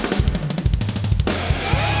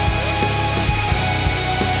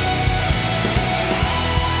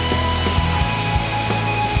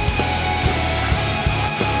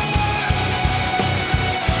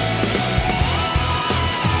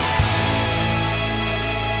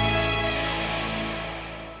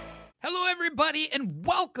everybody, and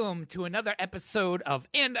welcome to another episode of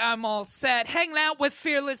And I'm All Set, hanging out with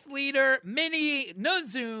fearless leader, Minnie, no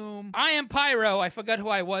Zoom. I am Pyro. I forgot who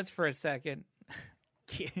I was for a second.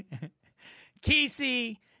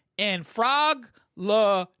 Casey and Frog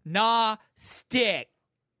La Na Stick.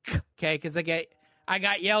 Okay, because I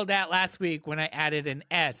got yelled at last week when I added an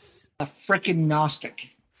S. A frickin' Gnostic.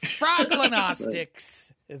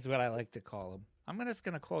 Froglonostics is what I like to call them. I'm just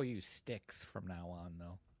going to call you Sticks from now on,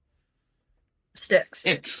 though. Sticks.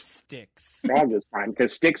 Frog is fine,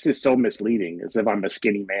 because Sticks is so misleading, as if I'm a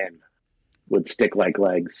skinny man with stick-like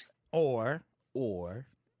legs. Or,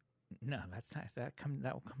 no, that's not, that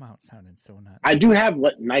will come out sounding so not. I do have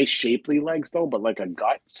nice shapely legs, though, but like a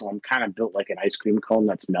gut, so I'm kind of built like an ice cream cone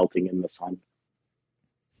that's melting in the sun.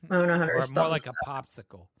 I don't know how to Or respond. more like a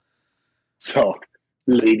popsicle. So,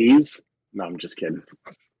 ladies, no, I'm just kidding.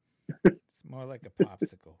 It's more like a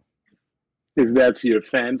popsicle. If that's your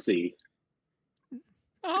fancy,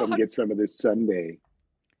 Oh, come get some of this sundae.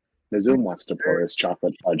 Nazoom wants to pour his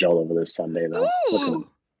chocolate fudge all over this sundae, though. Look at him. ooh,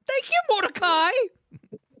 thank you, Mordecai.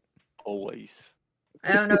 Always.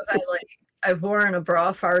 I don't know if I've worn a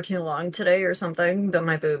bra far too long today or something, but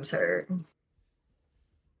my boobs hurt.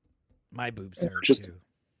 My boobs hurt Just- too.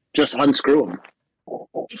 Just unscrew them.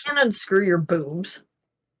 You can't unscrew your boobs.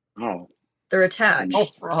 Oh, They're attached. Oh,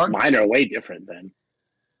 frog. mine are way different then.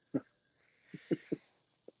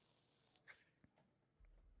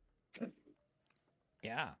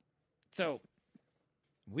 Yeah. So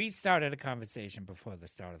we started a conversation before the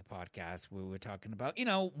start of the podcast. We were talking about,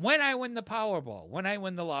 when I win the Powerball, when I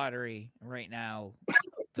win the lottery. Right now,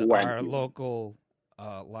 When? our local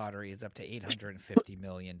lottery is up to $850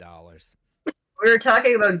 million. We were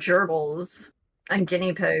talking about gerbils and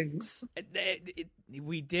guinea pigs.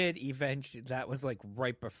 We did eventually. That was like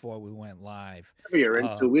right before we went live. Whatever you're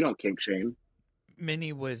into, we don't kink shame.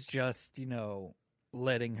 Minnie was just,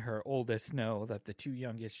 letting her oldest know that the two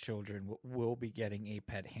youngest children will be getting a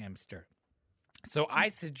pet hamster. So I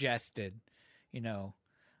suggested, in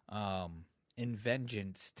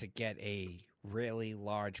vengeance, to get a really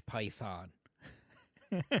large python.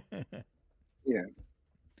 Yeah.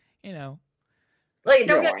 Like,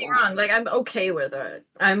 don't Yeah, get me why not? wrong. Like, I'm okay with it.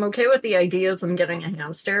 I'm okay with the idea of them getting a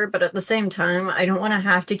hamster, but at the same time, I don't want to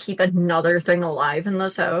have to keep another thing alive in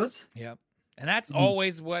this house. Yep. And that's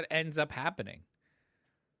always what ends up happening.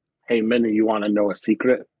 Hey, Minnie, you want to know a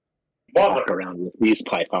secret? Walk around with these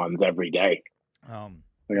pythons every day.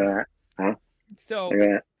 Look at that. So, Look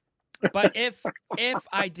at that. but if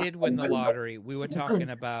I did win the lottery, we were talking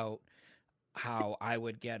about how I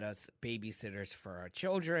would get us babysitters for our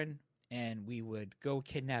children, and we would go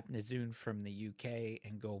kidnap Nazoon from the UK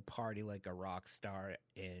and go party like a rock star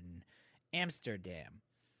in Amsterdam,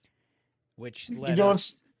 which led You know,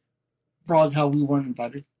 us... Frog, how we weren't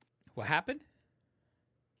invited. What happened?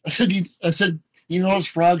 I said, you notice,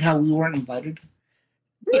 Frog, how we weren't invited?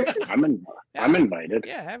 I'm invited.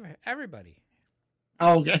 Yeah, everybody.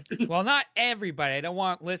 Oh, okay. Well, not everybody. I don't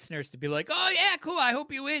want listeners to be like, oh, yeah, cool, I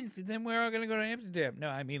hope you win, so then we're all going to go to Amsterdam. No,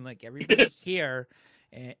 I mean, like, everybody here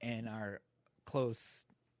and our close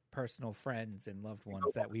personal friends and loved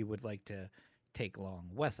ones that we would like to take along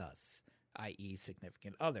with us, i.e.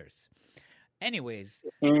 significant others. Anyways.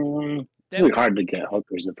 It's really hard to get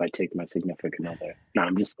hookers if I take my significant other. No,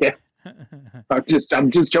 I'm just kidding. I'm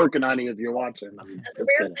just joking on you if you're watching. I'm just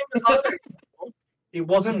kidding. He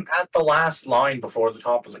wasn't at the last line before the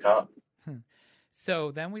top of the cup.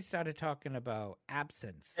 So then we started talking about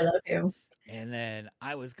absinthe. I love you. And then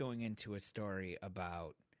I was going into a story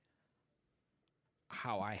about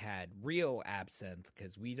how I had real absinthe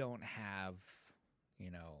because we don't have,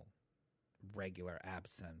 regular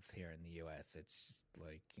absinthe here in the U.S. It's just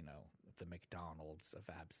like, the McDonald's of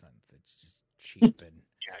absinthe. It's just cheap and...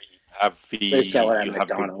 Yeah, you have They sell it at you have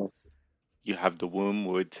McDonald's. You have the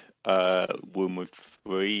Wormwood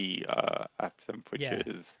free absinthe, which Yeah.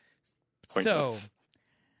 is So pointless.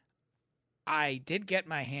 I did get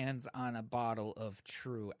my hands on a bottle of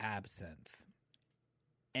true absinthe.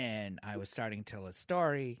 And I was starting to tell a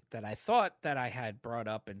story that I thought that I had brought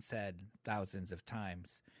up and said thousands of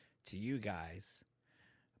times to you guys.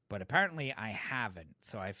 But apparently I haven't.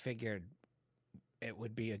 So I figured it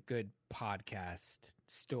would be a good podcast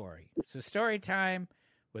story. So story time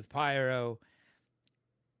with Pyro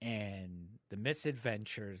and the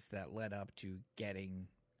misadventures that led up to getting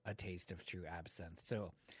a taste of true absinthe.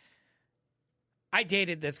 So I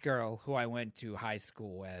dated this girl who I went to high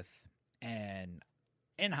school with, and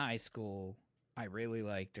in high school I really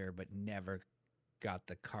liked her but never got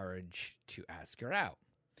the courage to ask her out.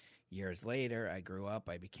 Years later, I grew up,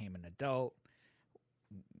 I became an adult.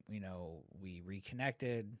 we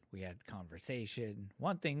reconnected, we had conversation.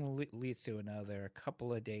 One thing leads to another, a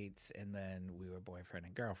couple of dates, and then we were boyfriend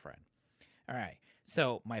and girlfriend. All right.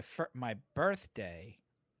 So my birthday,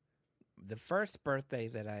 the first birthday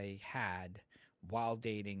that I had while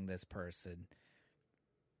dating this person,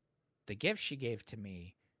 the gift she gave to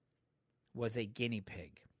me was a guinea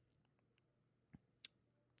pig.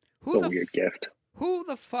 A weird gift. Who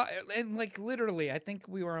the fuck? And like literally, I think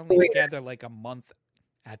we were only together like a month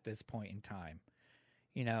at this point in time.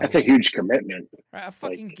 That's a huge commitment. A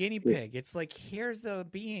fucking guinea pig. It's like, here's a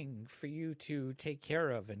being for you to take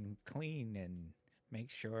care of and clean and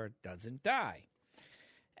make sure it doesn't die.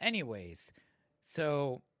 Anyways,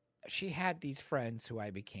 so she had these friends who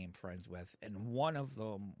I became friends with, and one of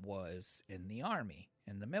them was in the army,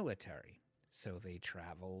 in the military. So they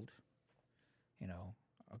traveled,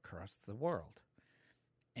 across the world.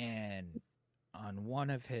 And on one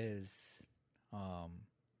of his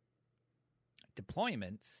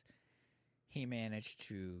deployments, he managed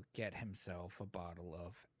to get himself a bottle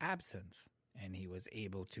of absinthe, and he was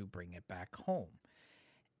able to bring it back home.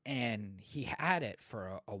 And he had it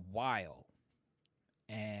for a while.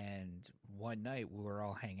 And one night we were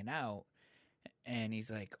all hanging out, and he's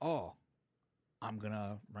like, "Oh, I'm going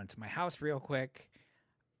to run to my house real quick.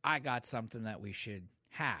 I got something that we should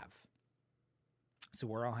have." So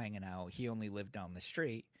we're all hanging out. He only lived down the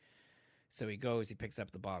street. So he goes, he picks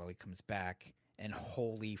up the bottle, he comes back, and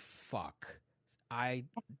holy fuck. I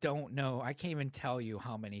don't know. I can't even tell you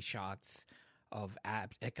how many shots of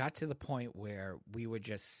abs. It got to the point where we were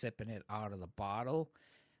just sipping it out of the bottle.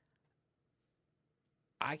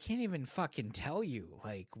 I can't even fucking tell you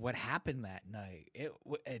like what happened that night.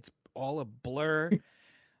 It's all a blur.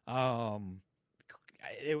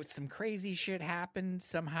 It was some crazy shit happened.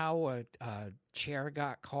 Somehow a chair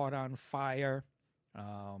got caught on fire.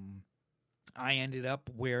 I ended up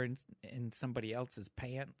wearing in somebody else's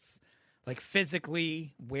pants, like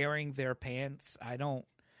physically wearing their pants. I don't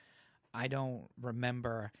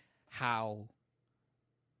remember how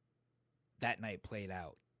that night played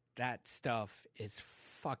out. That stuff is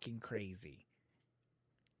fucking crazy.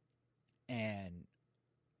 And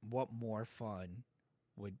what more fun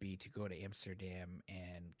would be to go to Amsterdam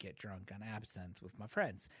and get drunk on absinthe with my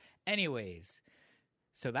friends. Anyways,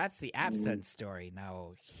 so that's the absinthe story.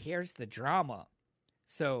 Now, here's the drama.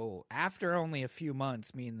 So after only a few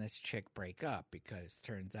months, me and this chick break up because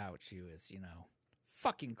turns out she was,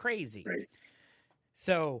 fucking crazy. Right.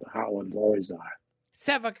 So the hot ones always are.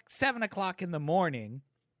 7 o'clock in the morning.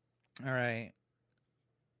 All right.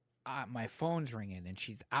 My phone's ringing, and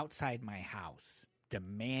she's outside my house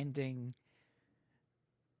demanding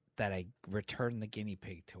that I return the guinea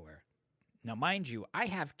pig to her. Now, mind you, I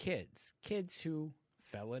have kids who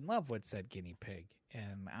fell in love with said guinea pig.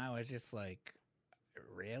 And I was just like,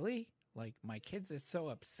 really? Like, my kids are so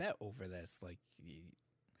upset over this. Like,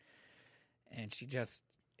 and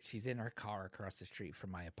she's in her car across the street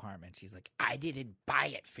from my apartment. She's like, "I didn't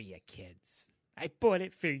buy it for your kids. I bought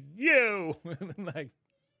it for you." Like,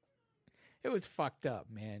 it was fucked up,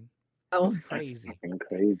 man. Oh, it was crazy. That's fucking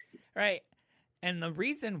crazy. Right. And the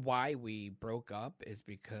reason why we broke up is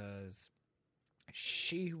because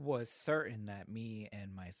she was certain that me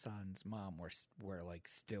and my son's mom were like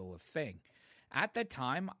still a thing. At the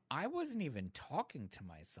time, I wasn't even talking to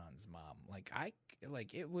my son's mom.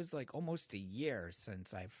 It was like almost a year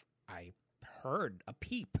since I heard a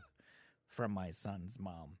peep from my son's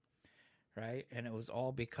mom, right? And it was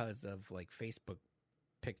all because of like Facebook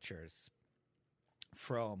pictures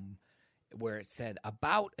from where it said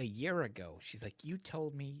about a year ago. She's like, "You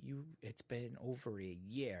told me it's been over a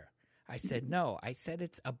year." I said, "No, I said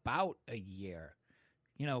it's about a year."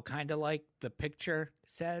 Kind of like the picture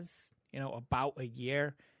says, about a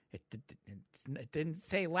year. It didn't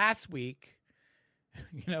say last week,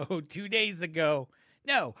 2 days ago.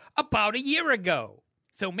 No, about a year ago.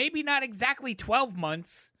 So maybe not exactly 12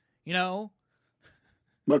 months,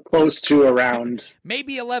 But close to around.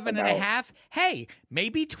 Maybe 11 and a half. Hey,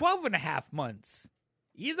 maybe 12 and a half months.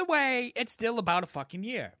 Either way, it's still about a fucking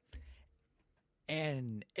year.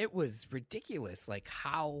 And it was ridiculous, like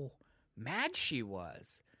how mad she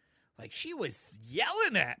was. Like, she was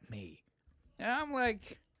yelling at me. And I'm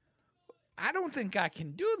like, I don't think I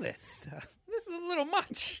can do this. This is a little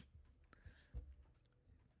much.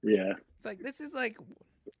 Yeah. It's like, this is like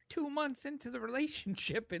 2 months into the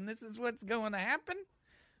relationship, and this is what's going to happen?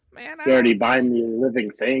 Man, You're already buying me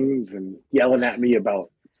living things and yelling at me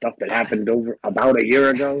about stuff that happened over about a year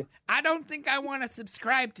ago. I don't think I want to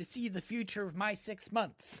subscribe to see the future of my 6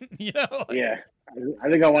 months. Yeah. I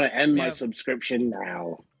think I want to end my subscription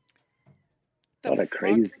now. What a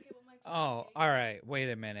crazy. Oh, all right. Wait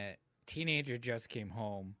a minute. Teenager just came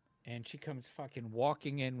home, and she comes fucking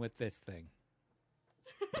walking in with this thing.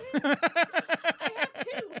 I have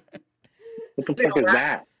two. What the fuck is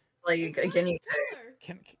that? Like It's a not guinea pig.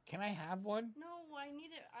 similar. Can I have one? No, I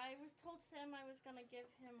need it. I was told Sam I was gonna give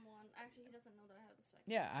him one. Actually, he doesn't know that I have the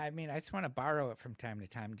second. Yeah, I mean, I just want to borrow it from time to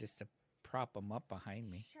time just to prop them up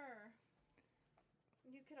behind me. Sure.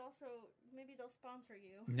 You could also maybe they'll sponsor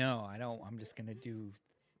you. No, I don't. I'm just gonna do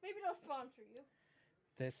Maybe they'll sponsor you.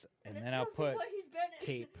 this, and it then I'll tells you put what he's been in.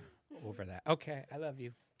 tape over that. Okay, I love you.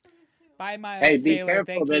 Me too. Bye, Miles Hey, be Taylor. careful.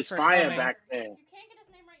 Thank you There's for fire coming. back there. You can't get his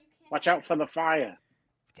name right. You can't. Watch out for the fire.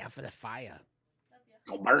 Watch out for the fire. Love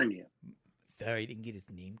ya. I'll burn you. Sorry, I didn't get his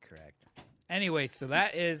name correct. Anyway, so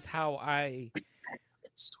that is how I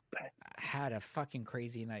It's so bad. had a fucking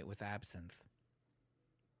crazy night with absinthe.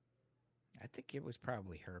 I think it was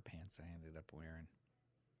probably her pants I ended up wearing.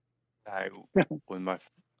 Now,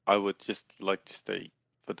 I would just like to state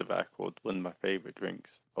for the record, one of my favorite drinks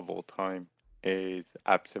of all time is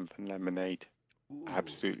absinthe and lemonade. Ooh.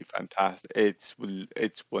 Absolutely fantastic. It's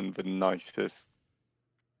one of the nicest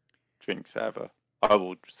drinks ever. I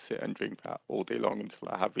will sit and drink that all day long until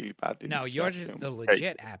I have really bad No, yours is indigestion. the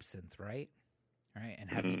legit absinthe, right? Right? And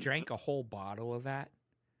have you drank a whole bottle of that?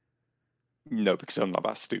 No, because I'm not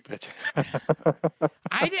that stupid.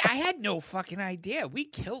 I had no fucking idea. We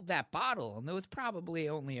killed that bottle, and there was probably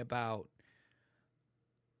only about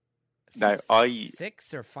Now,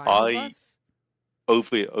 6 or 5 of us.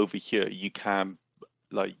 over here you can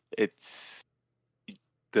it's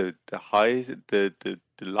the highest the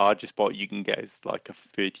largest bottle you can get is like a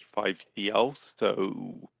 35 cl,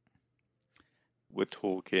 so we're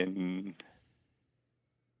talking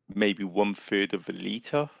maybe 1/3 of a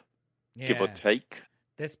liter, give or Yeah. take.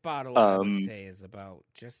 This bottle, I would say, is about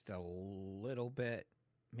just a little bit,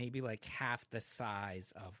 maybe like half the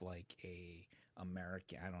size of like a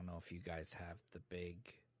American. I don't know if you guys have the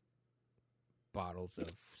big bottles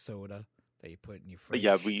of soda that you put in your fridge.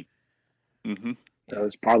 Yeah, we That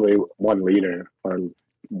was probably 1 liter or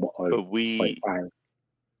but we like 5.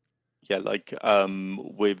 yeah,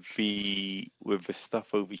 with the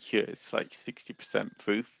stuff over here, it's like 60%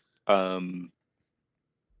 proof.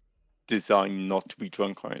 Designed not to be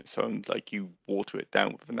drunk on its own. Like, you water it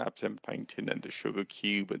down with an absinthe painting and the sugar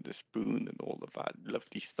cube and the spoon and all of that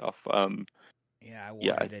lovely stuff. Yeah, I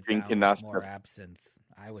wanted it drinking down with that more stuff. absinthe.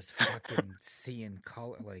 I was fucking seeing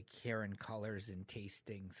color, like hearing colors and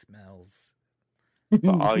tasting smells.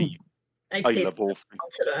 But I I love tasted all three.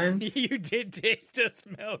 it today. You did taste the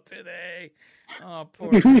smell today. Oh, poor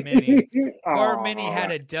Minnie. Poor Minnie had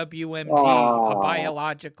a WMD, a Aw.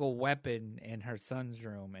 biological weapon, in her son's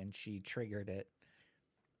room, and she triggered it.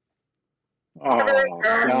 Oh,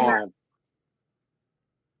 God.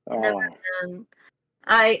 Never Oh,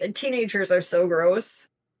 been. Teenagers are so gross.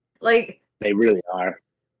 Like, they really are.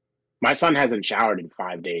 My son hasn't showered in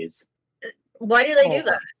 5 days. why do they do Oh.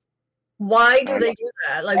 that? Why do I they know. do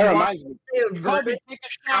that? Like, That why reminds me. do they avert Kobe, it? take a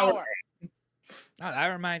shower. Oh, that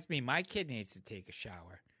reminds me, my kid needs to take a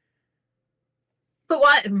shower. But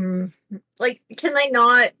why? Like, can they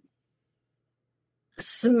not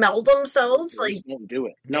smell themselves? They Like, just won't do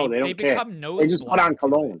it. No, they they don't care. become nose They just put on blind to it.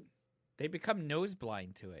 cologne. They become nose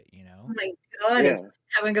blind to it, you know? oh my god, Yeah. it's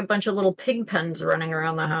having a bunch of little pig pens running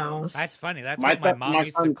around the house. That's funny. That's My what my son- mom my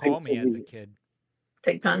used to son call thinks me that as a we- kid.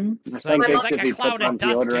 Pig pen. My It's son like, thinks it's if like he a cloud puts on of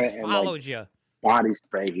dust deodorant just and followed you. body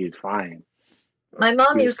spray, he's fine. My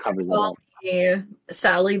mom He used just to covers it call up. me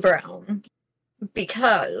Sally Brown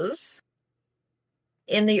because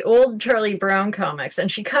in the old Charlie Brown comics,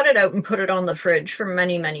 and she cut it out and put it on the fridge for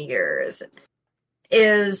many, many years,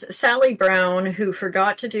 is Sally Brown who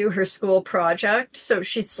forgot to do her school project, so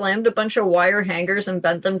she slammed a bunch of wire hangers and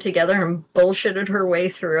bent them together and bullshitted her way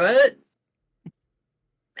through it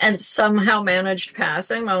and somehow managed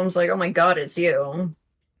passing. Mom's like, oh my god, it's you.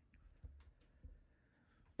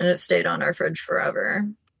 And it stayed on our fridge forever.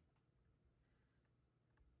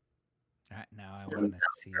 Now I want to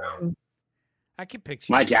see that. I can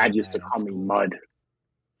picture My you dad doing used to that in call me school. Mud.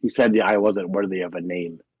 He said that I wasn't worthy of a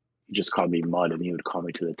name. He just called me Mud, and he would call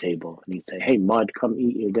me to the table, and he'd say, "Hey, Mud, come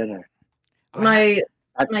eat your dinner." My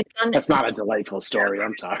That's son That's not a delightful story.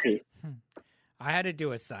 I'm sorry. I had to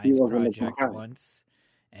do a science wasn't making project fun. once,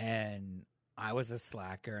 and I was a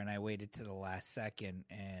slacker, and I waited to the last second,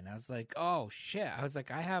 and I was like, "Oh shit!" I was like,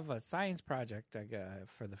 "I have a science project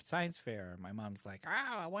for the science fair." My mom's like,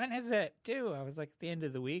 "Oh, when is it due?" I was like, "At the end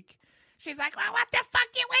of the week." She's like, "Well, what the fuck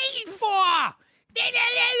you waiting for?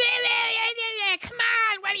 Come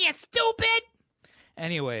on, what are you, stupid?"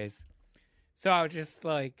 Anyways, so I was just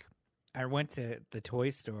like, I went to the toy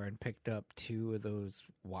store and picked up 2 of those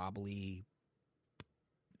wobbly,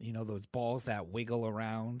 those balls that wiggle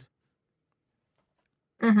around.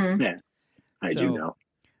 Mm-hmm. Yeah, I do know.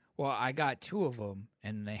 Well, I got 2 of them,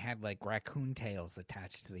 and they had like raccoon tails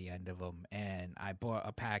attached to the end of them. And I bought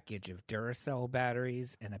a package of Duracell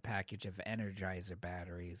batteries and a package of Energizer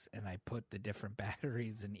batteries, and I put the different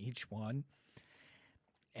batteries in each one.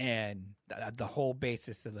 And the whole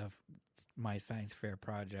basis of my science fair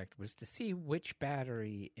project was to see which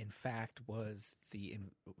battery, in fact, was the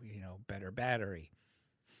better battery.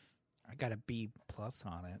 I got a B+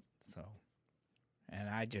 on it, so, and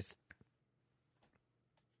I just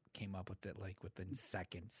came up with it like within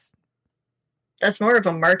seconds. That's more of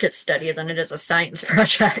a market study than it is a science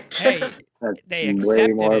project. Hey, they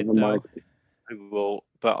accepted it though.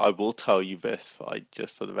 I will tell you this,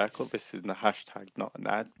 just for the record, this is a hashtag, not an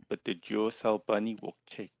ad, but the Duracell bunny will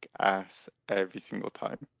kick ass every single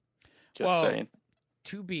time. Just saying.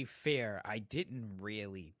 To be fair, I didn't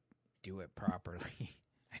really do it properly.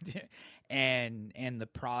 I did, and the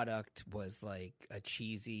product was like a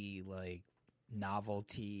cheesy, like,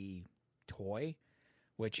 novelty toy,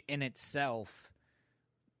 which in itself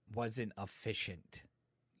wasn't efficient,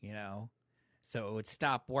 so it would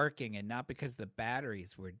stop working, and not because the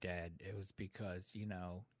batteries were dead, it was because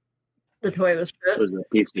the toy was shit. It was a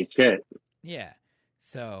piece of shit. Yeah.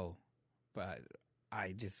 So, but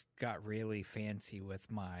I just got really fancy with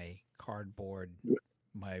my cardboard,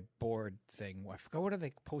 my board thing. I forgot what are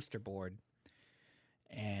they, poster board.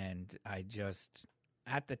 And I just,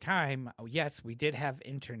 at the time, yes, we did have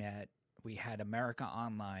internet. We had America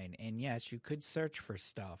Online, and yes, you could search for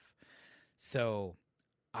stuff. So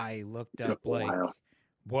I looked up like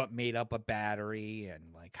what made up a battery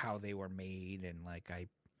and like how they were made, and like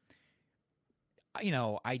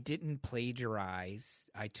I didn't plagiarize.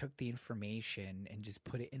 I took the information and just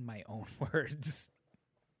put it in my own words.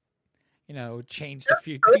 Changed a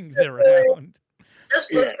few things around. Those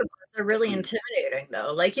poster boards are really intimidating,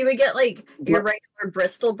 though. Like, you would get like your regular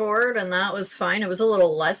Bristol board, and that was fine. It was a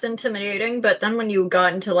little less intimidating, but then when you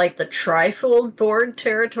got into like the trifold board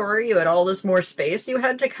territory, you had all this more space you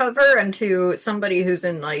had to cover. And to somebody who's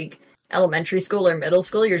in like elementary school or middle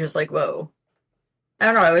school, you're just like, whoa. I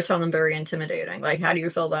don't know. I always found them very intimidating. Like, how do you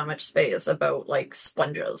fill that much space about like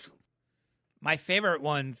sponges? My favorite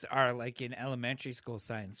ones are like in elementary school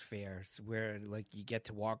science fairs where like you get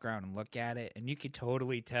to walk around and look at it, and you could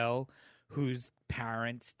totally tell whose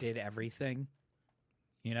parents did everything,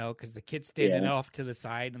 because the kid's standing off to the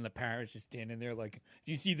side and the parents just standing there like,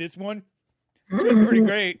 do you see this one? It's pretty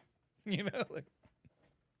great. Like...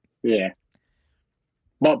 Yeah.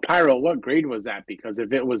 Well, Pyro, what grade was that? Because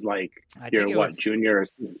if it was like junior or...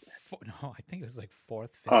 No, I think it was like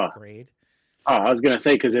 4th, 5th grade. Oh, I was going to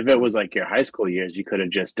say, because if it was like your high school years, you could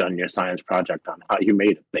have just done your science project on how you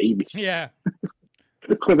made a baby. Yeah.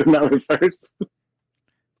 With another verse.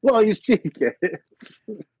 Well, you see, kids.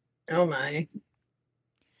 Oh, my.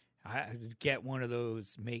 I'd get one of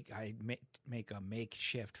those, make a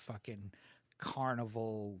makeshift fucking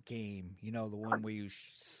carnival game. The one where you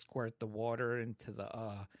squirt the water into the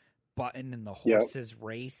button and the horses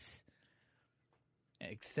race.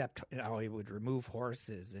 Except I would remove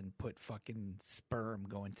horses and put fucking sperm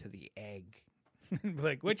going to the egg.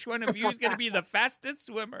 Like, which one of you is going to be the fastest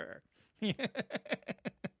swimmer?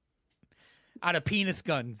 Out of penis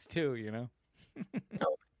guns, too,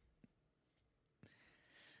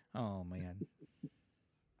 Oh, man.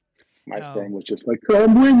 My sperm was just like,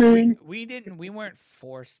 I'm winning. We weren't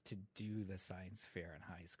forced to do the science fair in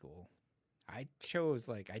high school. I chose,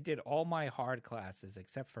 I did all my hard classes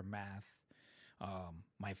except for math.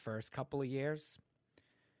 My first couple of years,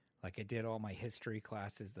 I did all my history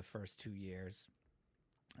classes the first 2 years,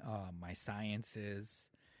 my sciences,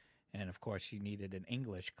 and of course you needed an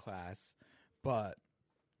English class. But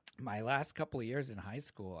my last couple of years in high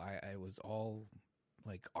school, I was all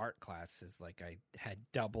art classes. I had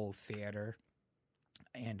double theater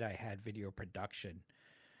and I had video production,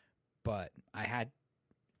 but I had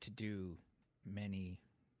to do many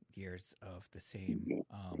years of the same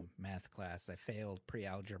math class. I failed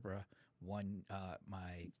pre-algebra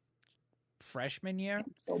my freshman year.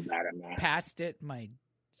 So bad at math. Passed it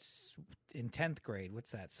in 10th grade.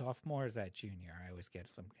 What's that? Sophomore or is that junior? I always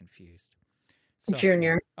get them confused.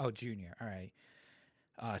 Junior. Oh, junior. All right.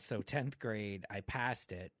 So 10th grade, I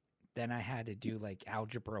passed it. Then I had to do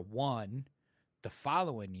algebra 1 the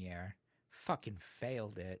following year. Fucking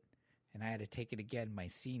failed it. And I had to take it again my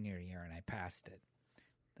senior year, and I passed it.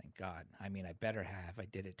 Thank God. I mean, I better have. I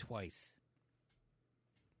did it twice.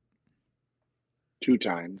 2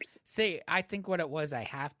 times. See, I think what it was, I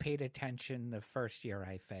half paid attention the first year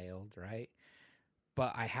I failed, right?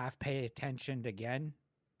 But I half paid attention again.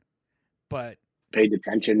 But Paid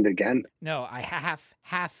attention again. no, I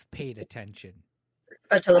half paid attention.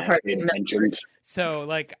 But to the I part paid you attention. So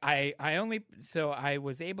like I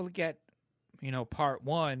was able to get, part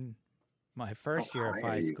 1 my first year of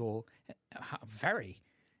high school. Very.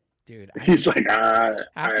 Dude, He's like,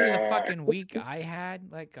 after the fucking week I had,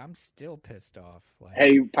 like, I'm still pissed off. Like,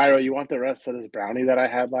 hey, Pyro, you want the rest of this brownie that I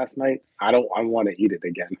had last night? I want to eat it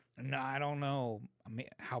again. no, I don't know. I mean,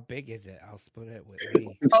 how big is it? I'll split it with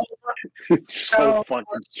me. It's so fucking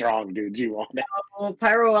strong, dude. You want it? Oh,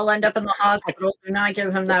 Pyro will end up in the hospital. Do not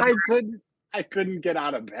give him that. I couldn't get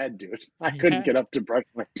out of bed, dude. I couldn't get up to brush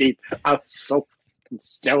my teeth. I was so fucking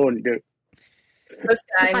stoned, dude. This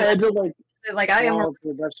guy I had to like. is like, I am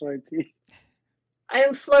to brush my teeth. I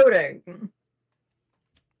am floating.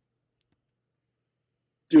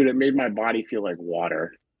 Dude, it made my body feel like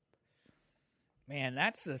water. Man,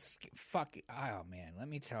 that's the fuck. Oh man, let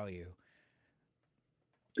me tell you,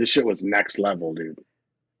 This shit was next level, dude.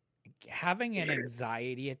 having an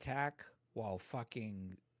anxiety attack while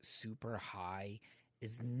fucking super high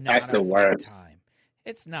is not That's a the fun worst. time.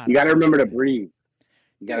 It's not. You a got to fun remember to time. breathe.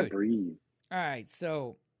 You got to Dude. breathe. All right,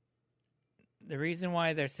 so the reason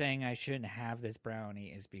why they're saying I shouldn't have this brownie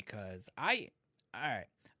is because all right.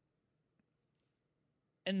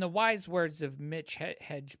 In the wise words of Mitch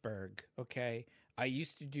Hedgeberg, okay, I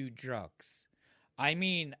used to do drugs. I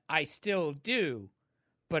mean, I still do,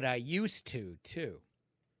 but I used to too.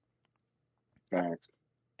 Facts.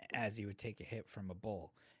 As you would take a hit from a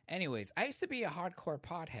bowl. Anyways, I used to be a hardcore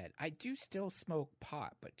pothead. I do still smoke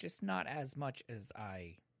pot, but just not as much as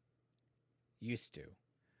I used to.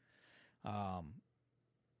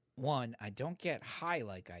 One, I don't get high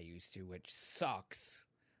like I used to, which sucks.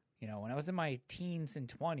 When I was in my teens and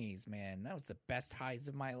 20s, man, that was the best highs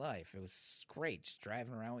of my life. It was great, just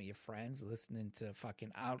driving around with your friends, listening to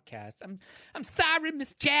fucking Outkast. I'm sorry,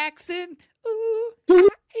 Miss Jackson. Ooh, I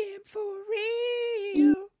am for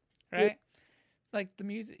real. Right? Like the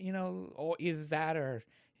music, or either that or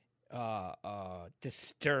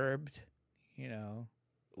Disturbed,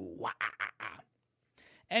 Wah.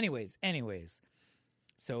 Anyways,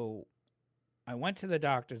 so I went to the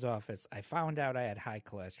doctor's office. I found out I had high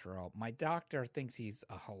cholesterol. My doctor thinks he's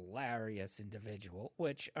a hilarious individual,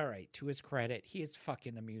 which, all right, to his credit, he is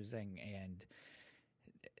fucking amusing, and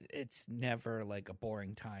it's never like a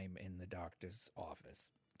boring time in the doctor's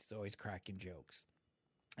office. He's always cracking jokes.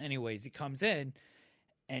 Anyways, he comes in,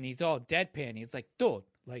 and he's all deadpan. He's like, dude,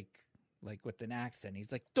 like with an accent.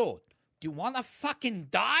 He's like, dude, do you want to fucking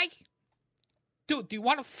die? Dude, do you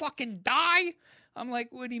want to fucking die? I'm like,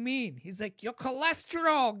 what do you mean? He's like, your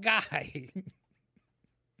cholesterol guy.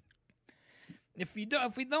 If we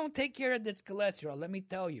don't take care of this cholesterol, let me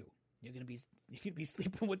tell you, you're gonna be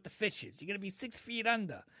sleeping with the fishes. You're gonna be 6 feet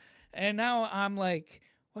under. And now I'm like,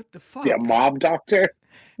 what the fuck? Yeah, mob doctor.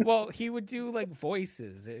 Well, he would do like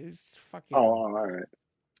voices. It was fucking. Oh, all right.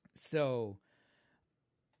 So,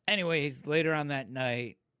 anyways, later on that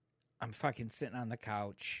night, I'm fucking sitting on the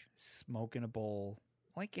couch, smoking a bowl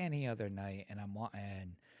like any other night, and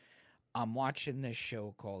I'm watching this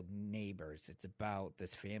show called Neighbors. It's about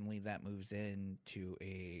this family that moves into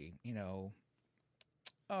a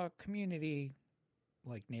community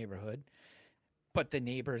like neighborhood, but the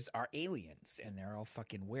neighbors are aliens, and they're all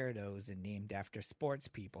fucking weirdos and named after sports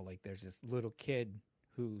people. Like there's this little kid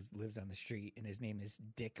who lives on the street, and his name is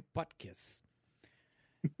Dick Butkus.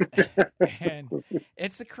 And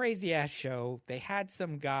it's a crazy ass show. They had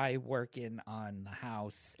some guy working on the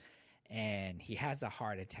house, and he has a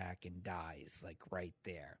heart attack and dies like right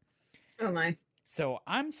there. Oh my. So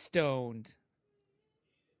I'm stoned,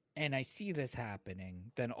 and I see this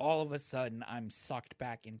happening. Then all of a sudden, I'm sucked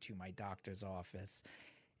back into my doctor's office,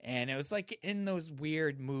 and it was like in those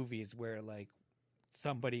weird movies where like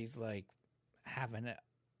somebody's like having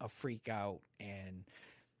a freak out, and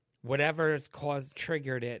whatever's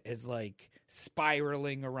triggered it is like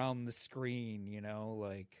spiraling around the screen,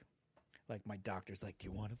 like my doctor's like, do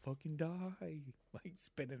you want to fucking die? Like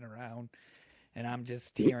spinning around. And I'm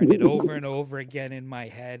just hearing it over and over again in my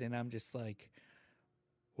head. And I'm just like,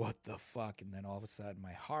 what the fuck? And then all of a sudden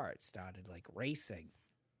my heart started like racing.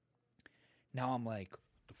 Now I'm like,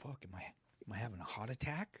 what the fuck? Am I having a heart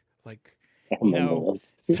attack? Like,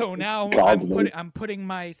 so now I'm putting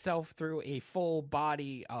myself through a full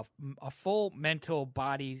mental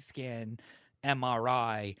body scan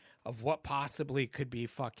MRI of what possibly could be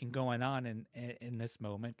fucking going on in this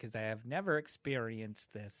moment, because I have never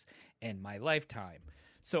experienced this in my lifetime.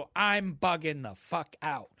 So I'm bugging the fuck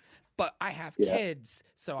out. but I have kids,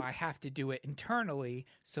 so I have to do it internally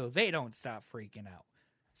so they don't stop freaking out.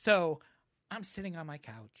 So I'm sitting on my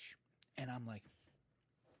couch and I'm like,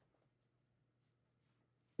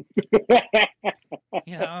 you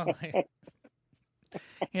know,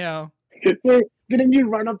 Didn't you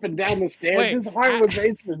run up and down the stairs? Wait, His heart was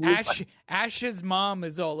racing. Ash's mom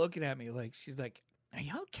is all looking at me like, she's like, "Are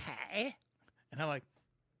you okay?" And I'm like,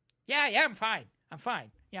 yeah, I'm fine. I'm fine.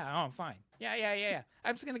 Yeah, I'm fine. Yeah.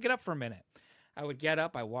 I'm just going to get up for a minute. I would get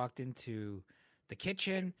up. I walked into the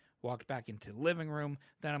kitchen, walked back into the living room.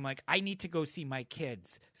 Then I'm like, I need to go see my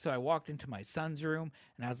kids. So I walked into my son's room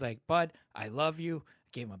and I was like, Bud, I love you. I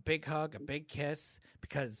gave him a big hug, a big kiss,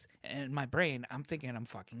 because in my brain, I'm thinking I'm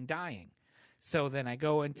fucking dying. So then I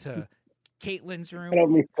go into Caitlin's room. I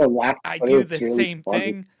don't mean to laugh. I do the really same funny.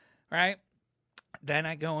 thing, right? Then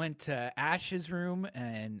I go into Ash's room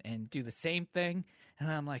and do the same thing.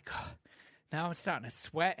 And I'm like, oh, now I'm starting to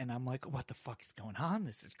sweat. And I'm like, what the fuck is going on?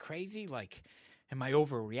 This is crazy. Like, am I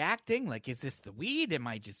overreacting? Like, is this the weed? Am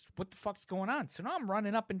I just, what the fuck's going on? So now I'm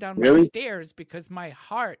running up and down my stairs because my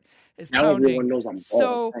heart is pounding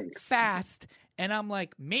so fast. And I'm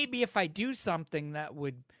like, maybe if I do something that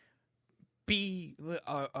would be,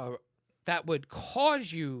 that would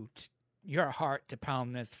cause your heart to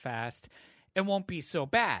pound this fast, it won't be so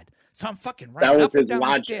bad. So I'm fucking running up and down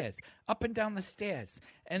the stairs, up and down the stairs.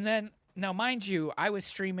 And then, now mind you, I was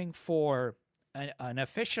streaming for an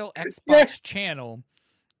official Xbox channel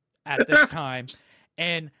at this time,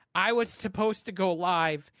 and I was supposed to go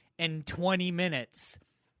live in 20 minutes.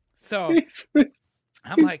 So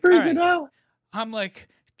I'm like, all right. I'm like,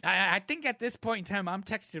 I think at this point in time, I'm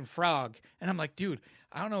texting Frog, and I'm like, dude,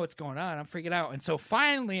 I don't know what's going on. I'm freaking out. And so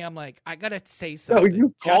finally, I'm like, I got to say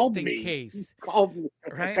something just in case. You called me.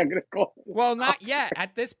 Right? I'm gonna call you. Well, not yet.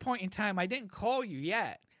 At this point in time, I didn't call you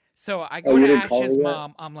yet. So I go to Ash's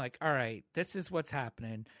mom. I'm like, all right, this is what's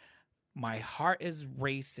happening. My heart is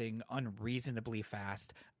racing unreasonably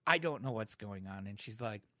fast. I don't know what's going on. And she's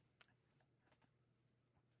like,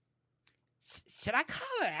 should I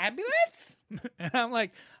call an ambulance? And I'm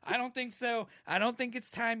like, I don't think so. I don't think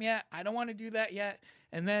it's time yet. I don't want to do that yet.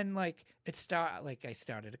 And then I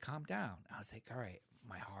started to calm down. I was like, all right,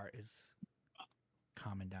 my heart is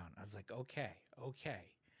calming down. I was like, okay. All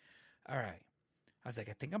right. I was like,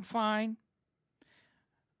 I think I'm fine.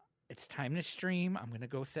 It's time to stream. I'm going to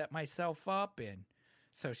go set myself up. And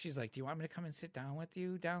so she's like, do you want me to come and sit down with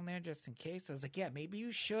you down there just in case? I was like, yeah, maybe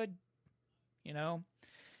you should,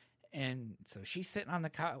 And so she's sitting on the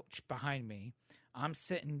couch behind me. I'm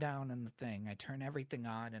sitting down in the thing. I turn everything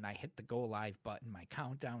on and I hit the go live button. My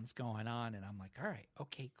countdown's going on and I'm like, all right,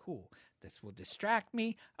 okay, cool. This will distract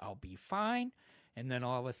me. I'll be fine. And then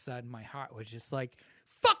all of a sudden my heart was just like,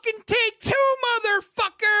 fucking take two,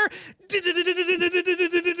 motherfucker!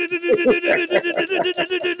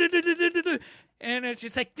 And it's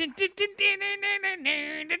just like,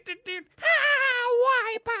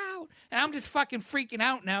 wipe out. And I'm just fucking freaking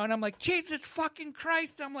out now. And I'm like, Jesus fucking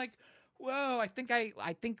Christ. I'm like, whoa, I think I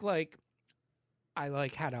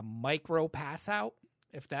had a micro pass out,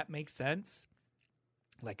 if that makes sense.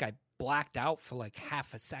 Like I blacked out for like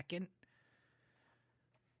half a second.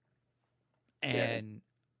 And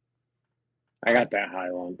I got that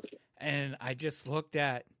high once. And I just looked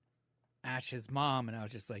at Ash's mom and I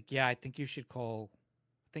was just like, yeah, I think you should call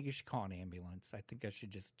an ambulance. I think I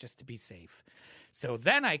should just to be safe. So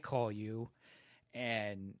then I call you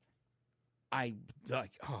and I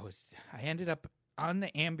ended up on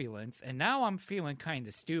the ambulance and now I'm feeling kind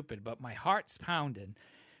of stupid, but my heart's pounding.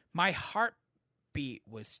 My heartbeat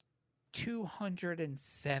was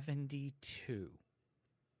 272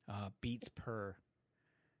 beats per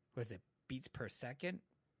second?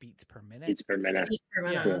 Beats per minute? Beats per minute.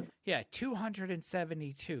 Yeah,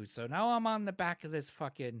 272. So now I'm on the back of this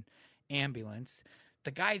fucking ambulance.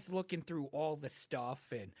 The guy's looking through all the stuff,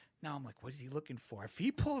 and now I'm like, what is he looking for? If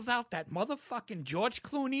he pulls out that motherfucking George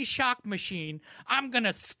Clooney shock machine, I'm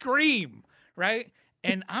gonna scream, right?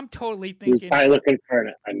 And I'm totally thinking... He's probably looking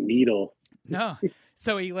for a needle. No.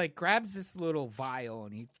 So he, grabs this little vial,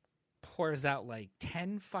 and he pours out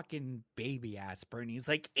 10 fucking baby aspirin. He's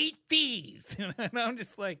like, eat these. And I'm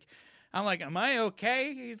like, am I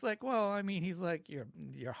okay? He's like, well, I mean, he's like,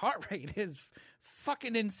 your heart rate is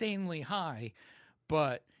fucking insanely high,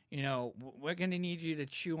 but we're gonna need you to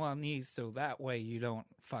chew on these so that way you don't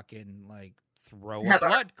fucking throw a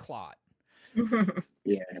blood clot.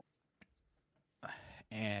 Yeah.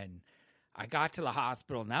 And I got to the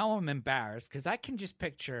hospital. Now I'm embarrassed because I can just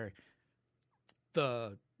picture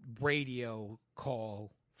the radio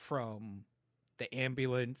call from the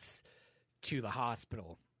ambulance to the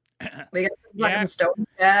hospital. We got some fucking stone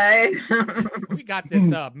guy. We got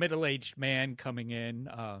this middle-aged man coming in.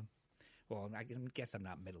 Well, I guess I'm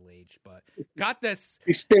not middle-aged, but got this.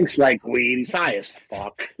 He stinks like weed. He's high as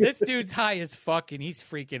fuck. This dude's high as fuck, and he's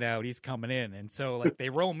freaking out. He's coming in, and so like they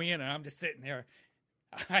roll me in, and I'm just sitting there,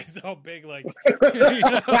 eyes so big, like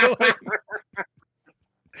like,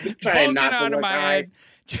 Trying not to out of look my high.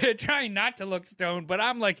 head, trying not to look stoned. But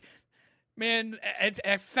I'm like, man,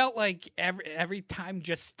 it felt like every time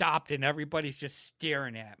just stopped, and everybody's just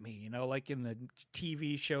staring at me. Like in the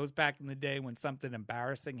TV shows back in the day when something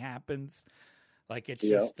embarrassing happens. Like it's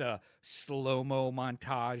just a slow-mo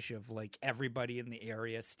montage of like everybody in the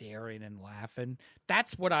area staring and laughing.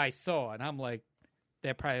 That's what I saw. And I'm like,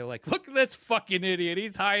 they're probably like, look at this fucking idiot.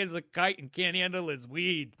 He's high as a kite and can't handle his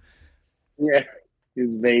weed. Yeah, his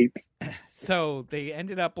vape. So they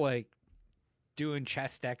ended up like doing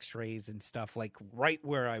chest x-rays and stuff like right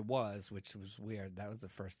where I was, which was weird. That was the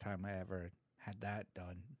first time I ever had that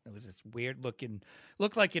done. It was this weird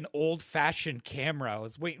looked like an old-fashioned camera. I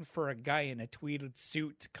was waiting for a guy in a tweeted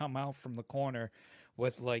suit to come out from the corner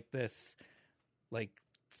with like this like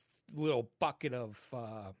little bucket of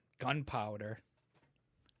gunpowder.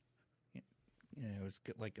 It was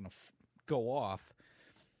like gonna go off.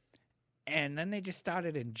 And then they just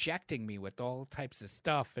started injecting me with all types of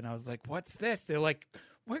stuff. And I was like, what's this? They're like,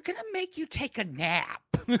 we're going to make you take a nap.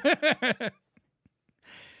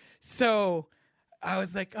 So I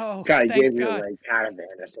was like, oh, Guy thank gave you God. like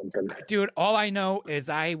Ativan or something. Dude, all I know is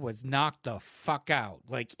I was knocked the fuck out.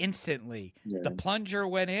 Like instantly. Yeah. The plunger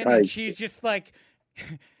went in Right. and she's just like,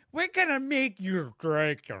 we're going to make you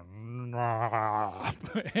drink a nap.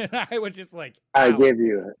 And I was just like, I ow. gave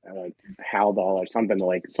you like Haldol or something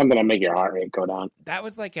to make your heart rate go down. That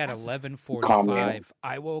was like at Calm 11:45.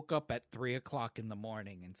 I woke up at 3:00 in the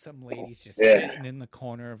morning, and some lady's just Yeah. sitting in the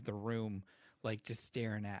corner of the room, like just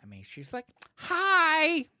staring at me. She's like,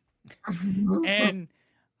 "Hi," and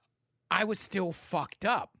I was still fucked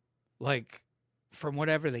up, like from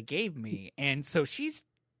whatever they gave me. And so she's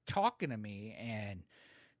talking to me, and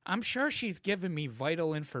I'm sure she's giving me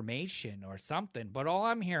vital information or something. But all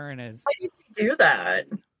I'm hearing is, Why did you do that?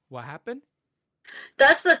 "What happened?"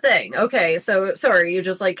 That's the thing. Okay, so sorry, you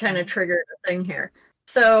just like kind of triggered a thing here.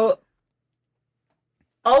 So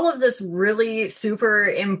all of this really super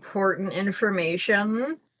important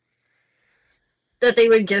information that they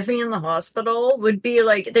would give me in the hospital would be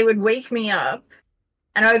like they would wake me up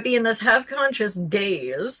and I would be in this half-conscious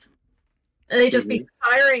daze. And they'd just be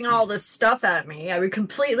firing all this stuff at me. I would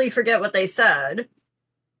completely forget what they said.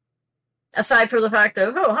 Aside from the fact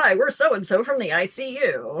of, oh, hi, we're so-and-so from the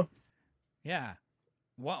ICU. Yeah.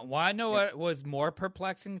 Why I know what was more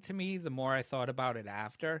perplexing to me, the more I thought about it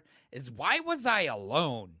after, is why was I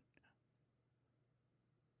alone?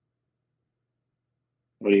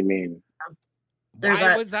 What do you mean?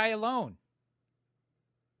 Why was I alone?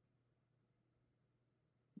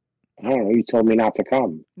 I don't know. You told me not to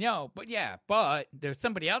come. No, but there's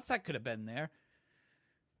somebody else that could have been there,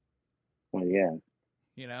 Well, yeah.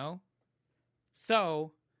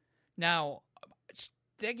 So now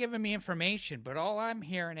they're giving me information, but all I'm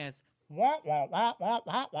hearing is and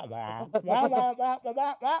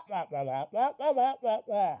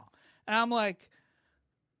I'm like,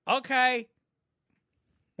 okay.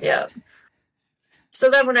 Yeah. So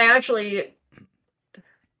then when I actually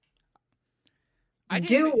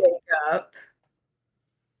wake up,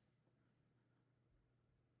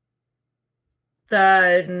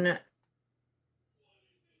 then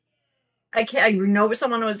I know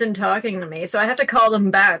someone wasn't talking to me, so I have to call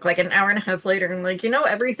them back like an hour and a half later and like,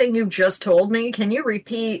 everything you just told me, can you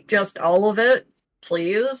repeat just all of it,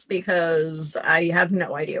 please? Because I have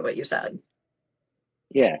no idea what you said.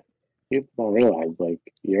 Yeah. People don't realize, like,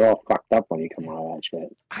 you're all fucked up when you come out of that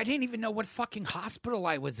shit. I didn't even know what fucking hospital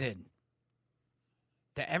I was in.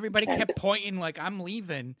 That everybody kept pointing like I'm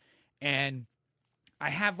leaving, and I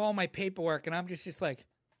have all my paperwork, and I'm just like,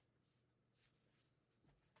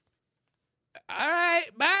 all right,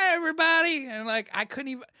 bye everybody. And like I couldn't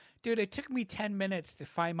even, dude, it took me 10 minutes to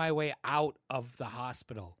find my way out of the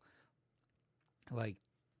hospital, like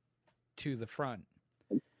to the front.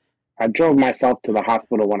 I drove myself to the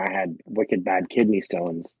hospital when I had wicked bad kidney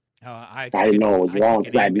stones. I didn't know it was wrong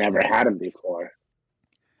because I'd never had them before.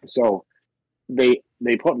 So they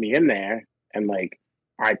put me in there, and like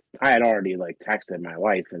I had already like texted my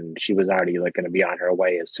wife, and she was already like going to be on her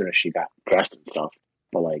way as soon as she got dressed and stuff.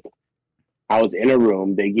 But like I was in a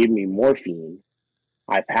room, they gave me morphine.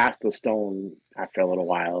 I passed the stone after a little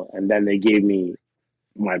while, and then they gave me,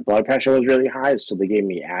 my blood pressure was really high, so they gave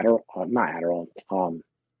me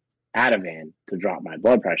Ativan to drop my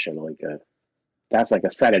blood pressure to like a that's like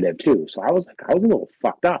a sedative too. So I was a little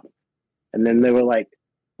fucked up. And then they were like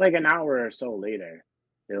an hour or so later,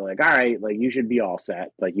 they're like, all right, like you should be all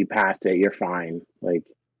set. Like you passed it, you're fine. Like,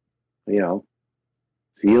 you know,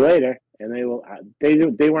 see you later. And they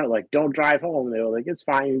weren't like, don't drive home. They were like, it's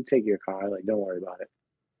fine, you take your car. Like, don't worry about it.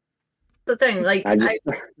 The thing, like I just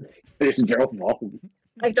drove home.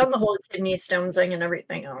 I've done the whole kidney stone thing and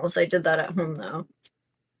everything else. I did that at home though.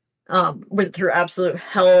 Went through absolute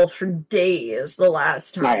hell for days the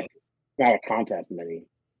last time. Not a contest, Minnie.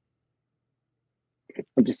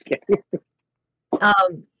 I'm just kidding.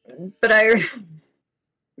 But I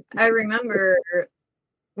remember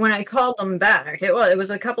when I called them back, it was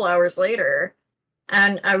a couple hours later,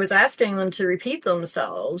 and I was asking them to repeat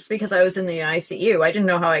themselves because I was in the ICU. I didn't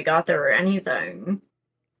know how I got there or anything.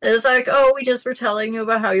 It was like, oh, we just were telling you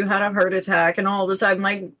about how you had a heart attack and all this. I'm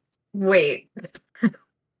like, wait.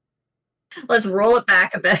 Let's roll it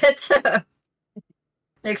back a bit.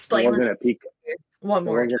 Explain this one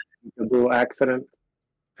more time. It wasn't a peekaboo accident.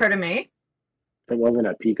 Pardon me? It wasn't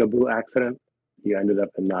a peekaboo accident. You ended up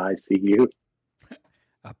in the ICU.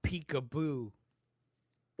 A peekaboo.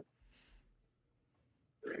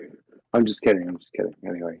 I'm just kidding.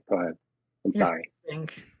 Anyway, go ahead. I'm sorry.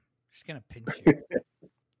 Just gonna pinch you.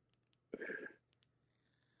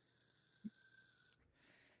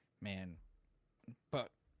 Man, but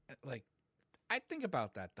like, I think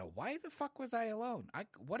about that though. Why the fuck was I alone?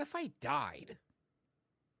 What if I died?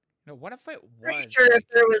 You know, what if it was? Pretty sure if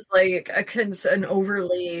there was like an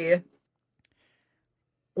overly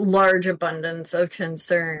large abundance of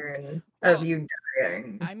concern of you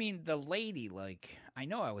dying. I mean, the lady, like, I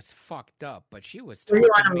know I was fucked up, but she was Were talking you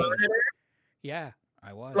on to a me. monitor? Yeah,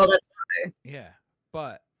 I was. Well, that's why. Yeah,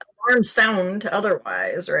 but Alarm sound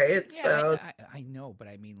otherwise, right? yeah, So I know, but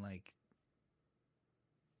I mean, like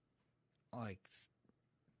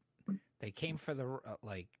they came for the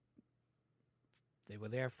like. They were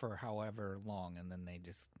there for however long, and then they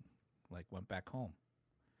just like went back home.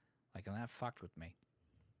 Like, and that fucked with me.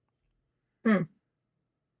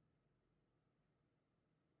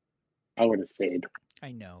 I would have stayed.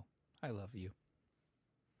 I know. I love you.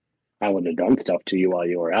 I would have done stuff to you while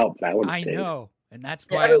you were out, but I would have stayed. I know, and that's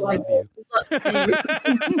why I love you.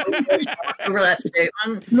 over that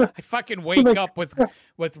statement. I fucking wake up with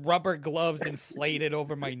rubber gloves inflated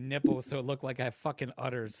over my nipples, so it looked like I have fucking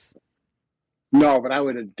udders. No, but I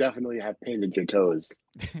would have definitely have painted your toes.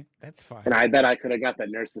 That's fine. And I bet I could have got the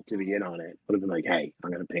nurses to be in on it. Would have been like, hey, I'm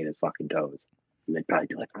going to paint his fucking toes. And they'd probably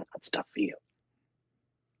be like, I got stuff for you.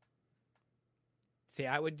 See,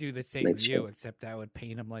 I would do the same Make to you, sure. except I would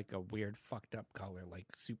paint him like a weird fucked up color, like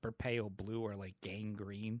super pale blue or like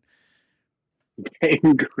gangrene.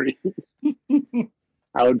 Gangrene.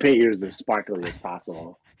 I would paint yours as sparkly as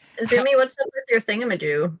possible. Zoomy, what's up with your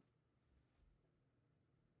thingamadoo?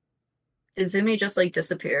 Did Zoomy just like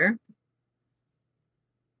disappear?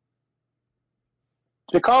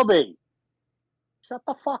 Jacoby, shut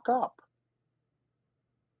the fuck up.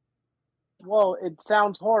 Well, it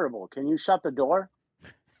sounds horrible. Can you shut the door?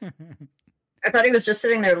 I thought he was just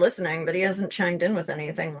sitting there listening, but he hasn't chimed in with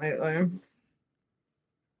anything lately.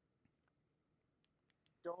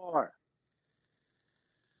 Door.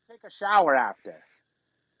 Take a shower after.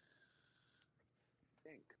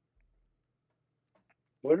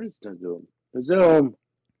 Where is the Zoom? The Zoom.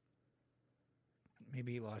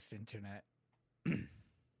 Maybe he lost internet. No,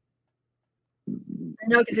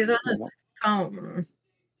 because he's on his phone.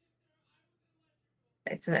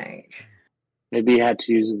 I think. Maybe he had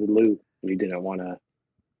to use the loo. He didn't want to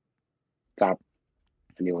stop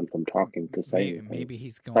anyone from talking to say anything. Maybe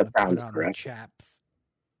he's going That to put sounds on correct. the chaps.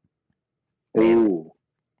 Ooh.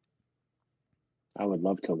 I would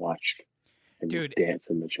love to watch him Dude, dance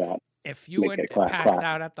in the chaps. If you Make would it clap, pass clap.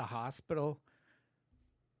 out at the hospital,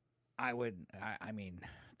 I mean,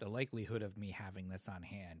 the likelihood of me having this on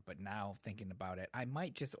hand, but now thinking about it, I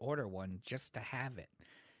might just order one just to have it.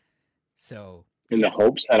 So In the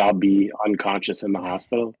hopes that I'll be unconscious in the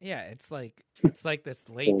hospital. yeah, it's like this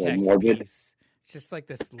latex morbid. piece. It's just like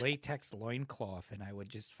this latex loincloth, and I would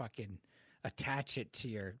just fucking attach it to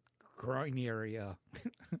your groin area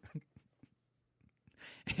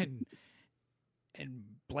and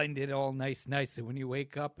blend it all nice. And when you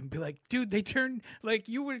wake up and be like, dude, they turned like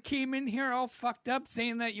came in here all fucked up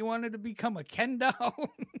saying that you wanted to become a Ken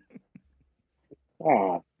doll.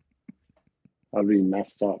 Oh, I'd be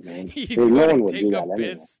messed up, man. You No gotta one would take do a that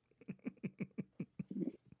anyway. piss.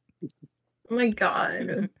 Oh my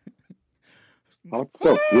god. I would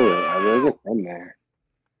still feel it. I would get in there.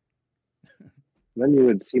 Then you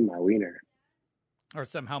would see my wiener. Or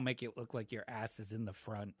somehow make it look like your ass is in the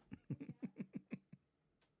front.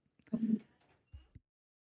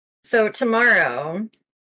 So tomorrow,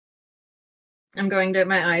 I'm going to get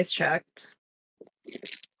my eyes checked.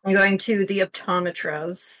 I'm going to the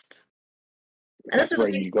optometrist. And That's where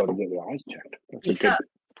you go to get your eyes checked. That's a Yeah. good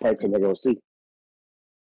place to go see.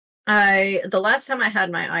 The last time I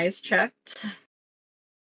had my eyes checked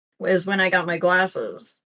was when I got my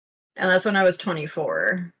glasses. And that's when I was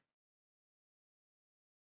 24.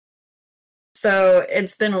 So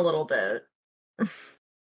it's been a little bit.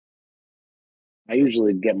 I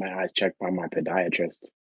usually get my eyes checked by my podiatrist.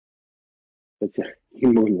 He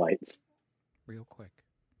moonlights. Real quick.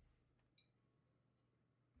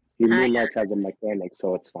 He moonlights as a mechanic,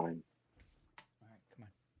 so it's fine. All right, come on.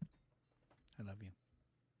 I love you.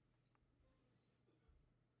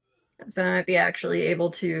 So I might be actually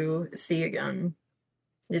able to see again.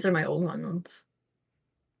 These are my old ones.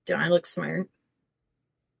 Don't I look smart?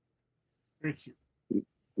 Thank you.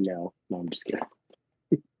 No, I'm just kidding.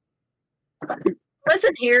 I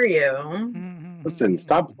doesn't hear you. Listen,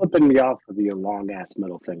 stop flipping me off with your long ass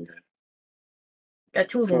middle finger. Got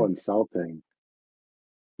two of So them. insulting.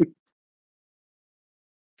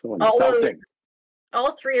 So insulting.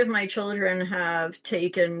 All three of my children have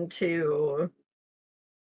taken to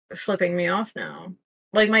flipping me off now.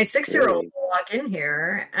 Like my 6-year-old Really? will walk in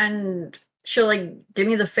here and she'll like give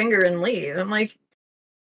me the finger and leave. I'm like,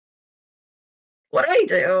 what do I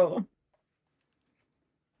do?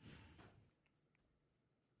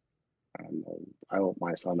 I don't know. I hope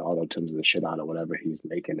my son auto-tunes the shit out of whatever he's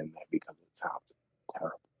making in that because it sounds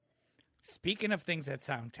terrible. Speaking of things that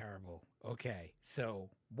sound terrible, okay, so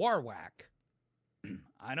Warwhack.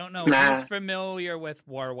 I don't know who's familiar with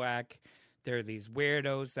Warwhack. They're these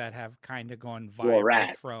weirdos that have kind of gone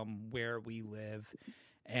viral from where we live.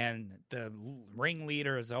 And the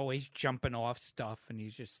ringleader is always jumping off stuff, and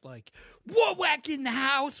he's just like, Warwhack in the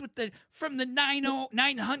house from the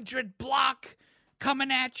 900 block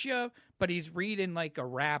coming at you. But he's reading like a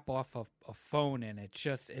rap off of a phone, and it's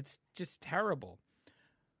just terrible.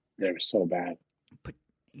 They're so bad. But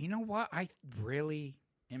you know what? I really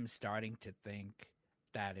am starting to think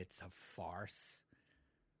that it's a farce.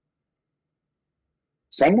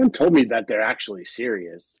 Someone told me that they're actually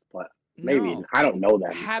serious, but maybe No. I don't know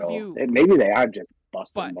that. Maybe they are just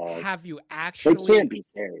busting balls. Have you actually? They can't be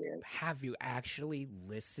serious. Have you actually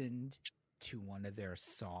listened to one of their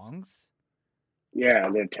songs? Yeah,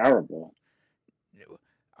 they're terrible.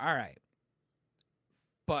 All right,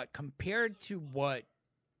 but compared to what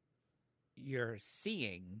you're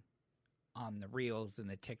seeing on the reels and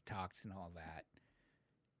the TikToks and all that,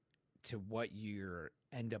 to what you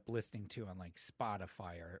end up listening to on like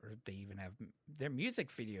Spotify, or they even have their music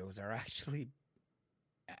videos are actually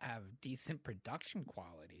have decent production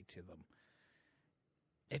quality to them.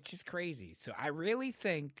 It's just crazy. So I really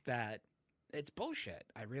think that it's bullshit.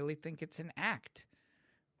 I really think it's an act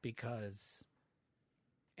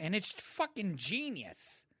and it's fucking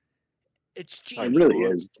genius. It's genius. It really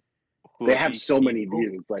is. They have so many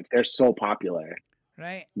views. Like, they're so popular.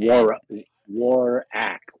 Right? Warak,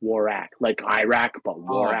 like Iraq, but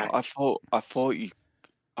Warak. I thought I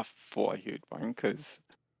heard wankers.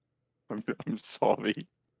 I'm sorry.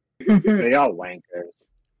 They are wankers,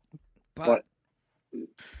 but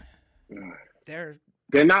they're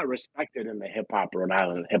not respected in the hip hop Rhode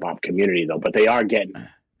Island hip hop community though. But they're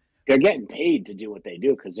getting paid to do what they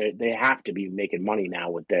do because they have to be making money now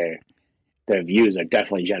with their views are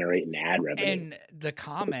definitely generating ad revenue. And the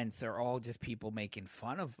comments are all just people making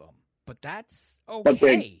fun of them. But that's okay.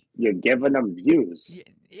 But you're giving them views.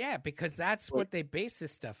 Yeah, because that's what they base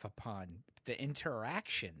this stuff upon. The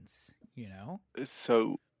interactions, you know?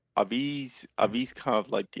 So are these kind of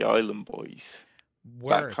like the Island Boys?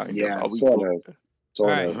 Worse. Yeah, sort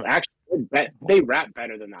of. Actually, they rap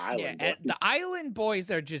better than the Island Boys. The Island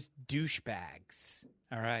Boys are just douchebags.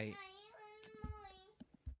 All right.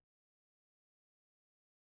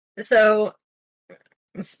 So,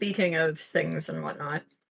 speaking of things and whatnot,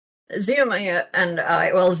 zoomie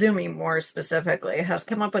zoomie more specifically, has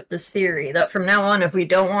come up with this theory that from now on, if we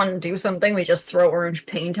don't want to do something, we just throw orange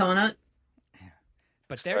paint on it.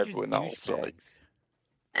 But they're just douchebags.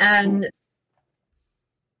 And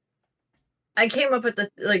I came up with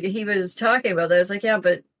he was talking about that. I was like, yeah,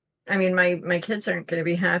 but I mean, my kids aren't going to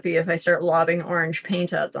be happy if I start lobbing orange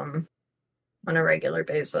paint at them on a regular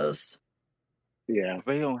basis. Yeah,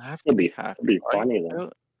 they don't have to be happy. It'd be funny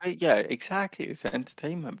though. Yeah, exactly. It's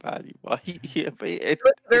entertainment value, right? Yeah, but it's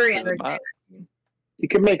very entertaining. You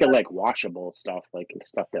can make it like washable stuff, like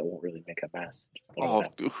stuff that won't really make a mess.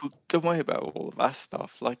 Don't worry about all of that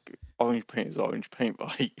stuff. Like orange paint is orange paint,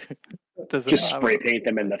 right? Just spray paint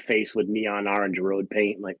them in the face with neon orange road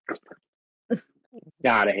paint, like get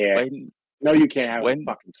out of here. No, you can't have When-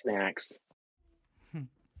 fucking snacks.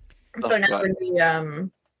 So now right. when we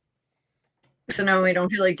so now we don't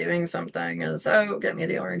feel like doing something is get me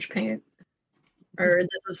the orange paint. Or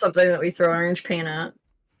this is something that we throw orange paint at.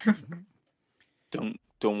 Don't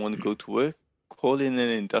want to go to work? Call in an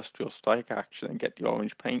industrial strike action and get the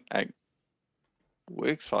orange paint out.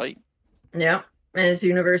 Works, right? Yeah. Is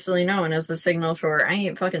universally known as a signal for I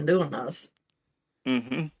ain't fucking doing this.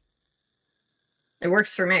 Mm-hmm. It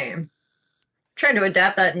works for me. I'm trying to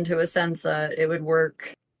adapt that into a sense that it would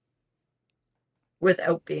work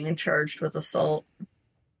without being charged with assault.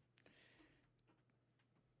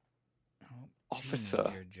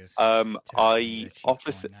 Officer, Just texted me that she's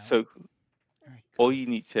officer, going out. so Alright, all cool. you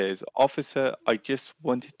need to say is, officer, I just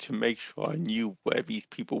wanted to make sure I knew where these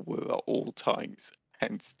people were at all times,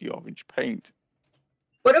 hence the orange paint.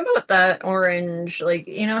 What about that orange, like,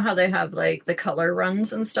 you know how they have, like, the color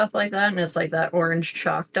runs and stuff like that, and it's like that orange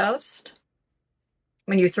chalk dust?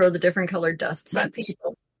 When you throw the different colored dusts at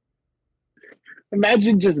people.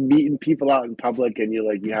 Imagine just meeting people out in public and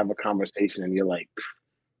you have a conversation and you're like,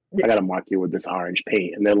 I gotta mark you with this orange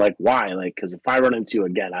paint. And they're like, why? Like, because if I run into you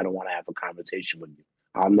again, I don't want to have a conversation with you.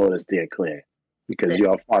 I'll notice they're clear because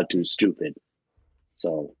you're far too stupid.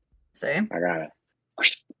 So See? I gotta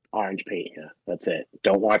orange paint here. That's it.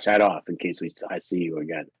 Don't watch that off in case I see you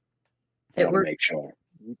again. I want to make sure.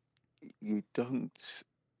 You don't,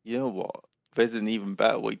 you know what? There's an even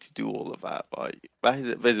better way to do all of that, right?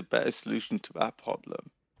 There's a better solution to that problem.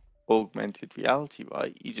 Augmented reality,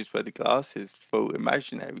 right? You just wear the glasses, throw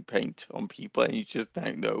imaginary paint on people, and you just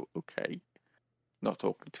now know, okay, not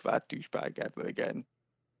talking to that douchebag ever again.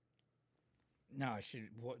 No, it should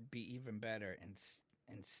be even better.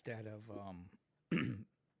 Instead of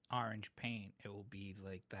orange paint, it will be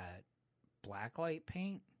like that blacklight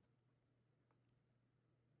paint.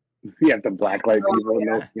 You have to blacklight people and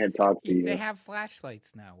no can't talk to you. They have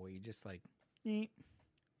flashlights now where you just like, it's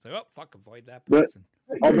like, oh fuck, avoid that But- person.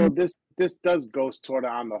 Although this does go sort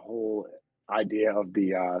of on the whole idea of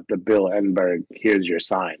the Bill Enberg "Here's Your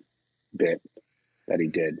Sign" bit that he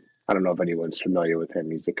did. I don't know if anyone's familiar with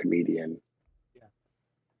him. He's a comedian. Yeah.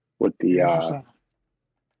 With the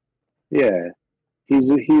yeah, he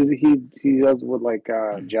does with like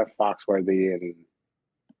Jeff Foxworthy and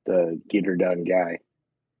the Geeter Dunn guy.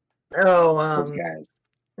 Oh, Those guys.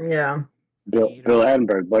 yeah. Bill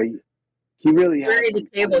Enberg, but he really has Larry the some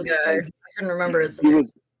Cable funny, Guy. like, I couldn't remember his he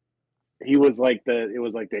name. was like the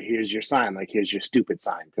 "Here's your sign," like "Here's your stupid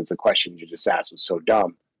sign," because the question you just asked was so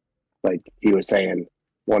dumb. Like he was saying,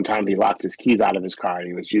 one time he locked his keys out of his car and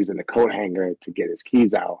he was using a coat hanger to get his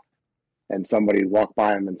keys out, and somebody walked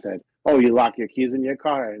by him and said, "Oh, you lock your keys in your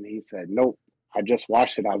car?" And he said, "Nope, I just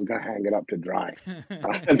washed it. I was gonna hang it up to dry."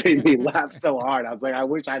 It made me laugh so hard. I was like, I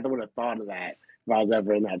wish I would have thought of that if I was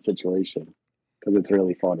ever in that situation, because it's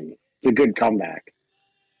really funny. It's a good comeback.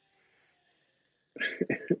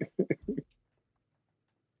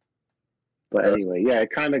 But anyway, yeah, it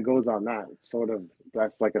kind of goes on that. It's sort of,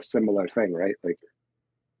 that's like a similar thing, right? Like,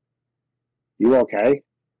 you okay?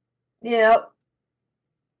 Yep.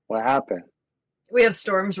 What happened? We have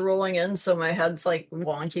storms rolling in, so my head's like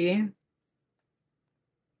wonky.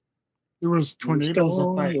 There was tornadoes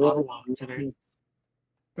up by Ottawa today.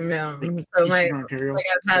 Yeah. Like, So Eastern Ontario.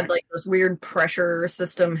 I've had like this weird pressure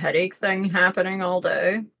system headache thing happening all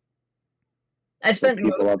day. I spent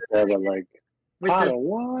People most up of there the were like, with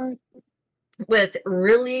Ottawa, this what? with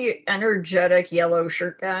really energetic yellow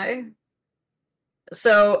shirt guy.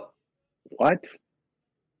 So What?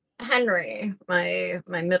 Henry, my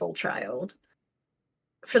middle child,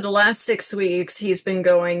 for the last 6 weeks, he's been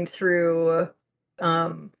going through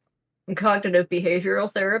cognitive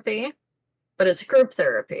behavioral therapy, but it's group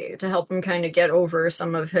therapy to help him kind of get over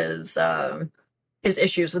some of his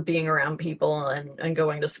issues with being around people and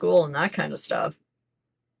going to school and that kind of stuff.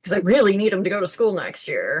 Because I really need him to go to school next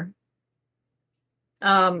year.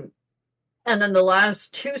 And then the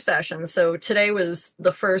last 2 sessions, so today was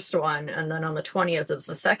the first one, and then on the 20th is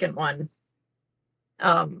the second one,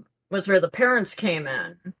 was where the parents came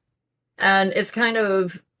in. And it's kind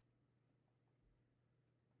of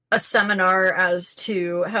a seminar as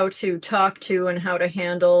to how to talk to and how to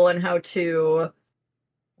handle and how to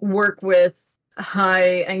work with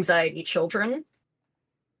high anxiety children.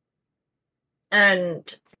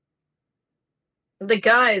 And the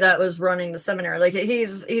guy that was running the seminar, like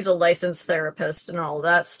he's a licensed therapist and all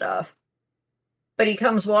that stuff. But he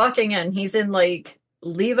comes walking in, he's in like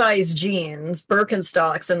Levi's jeans,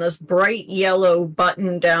 Birkenstocks, and this bright yellow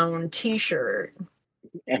button-down t-shirt.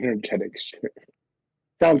 Energetic shit.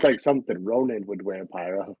 Sounds like something Ronan would wear,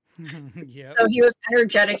 Pyro. Yep. So he was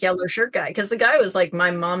energetic yellow shirt guy because the guy was like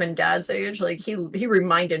my mom and dad's age. Like he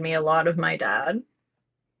reminded me a lot of my dad.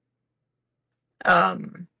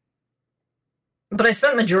 But I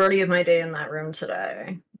spent majority of my day in that room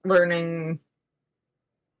today learning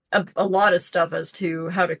a lot of stuff as to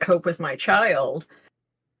how to cope with my child.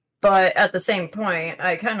 But at the same point,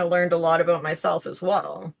 I kind of learned a lot about myself as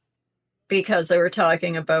well, because they were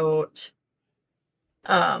talking about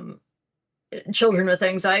children with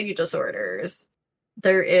anxiety disorders.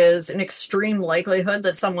 There is an extreme likelihood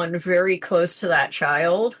that someone very close to that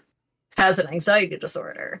child has an anxiety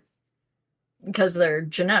disorder because they're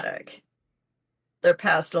genetic. They're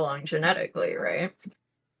passed along genetically, right?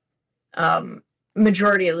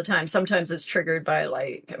 Majority of the time, sometimes it's triggered by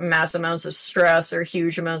like mass amounts of stress or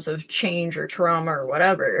huge amounts of change or trauma or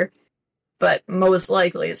whatever. But most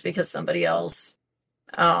likely it's because somebody else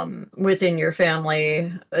within your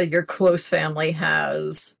family, your close family,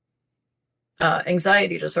 has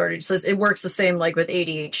anxiety disorder. It says it works the same like with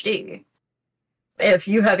ADHD. If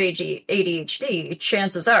you have ADHD,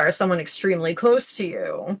 chances are someone extremely close to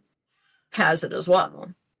you has it as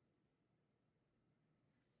well.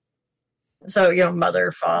 So,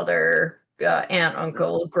 mother, father, aunt,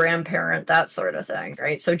 uncle, grandparent, that sort of thing,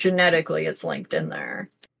 right? So genetically it's linked in there.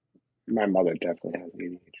 My mother definitely has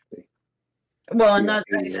ADHD. Well, and Yeah,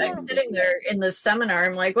 I'm sitting there in this seminar.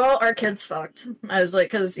 I'm like, well, our kid's fucked. I was like,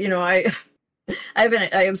 because I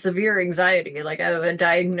have severe anxiety. Like I have a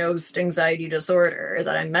diagnosed anxiety disorder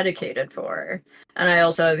that I'm medicated for, and I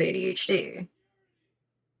also have ADHD.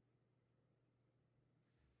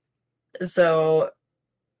 So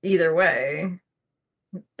either way,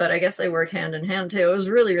 but I guess they work hand in hand too. It was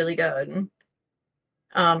really, really good.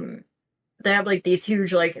 They have like these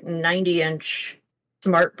huge, like 90-inch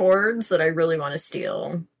smart boards that I really want to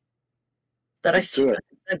steal. That I sent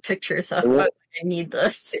pictures of. I need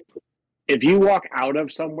this. If you walk out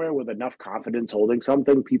of somewhere with enough confidence holding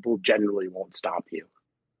something, people generally won't stop you.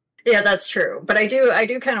 Yeah, that's true. But I do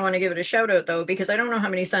kind of want to give it a shout out though, because I don't know how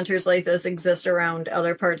many centers like this exist around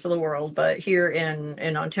other parts of the world, but here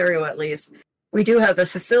in Ontario at least, we do have a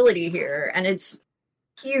facility here, and it's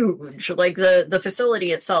huge. Like the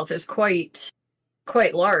facility itself is quite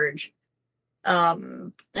large.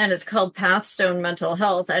 And it's called Pathstone Mental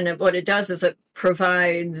Health, and what it does is it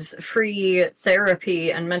provides free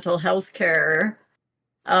therapy and mental health care,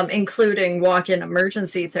 including walk-in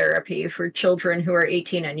emergency therapy for children who are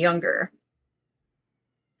 18 and younger.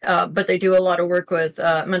 But they do a lot of work with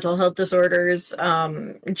mental health disorders,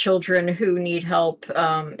 children who need help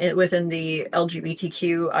within the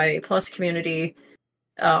LGBTQIA plus community,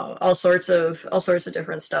 all sorts of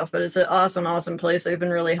different stuff. But it's an awesome place. They've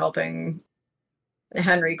been really helping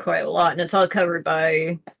Henry quite a lot, and it's all covered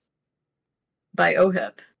by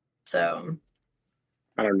OHIP. So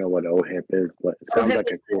I don't know what OHIP is, but it sounds like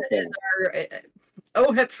a cool thing.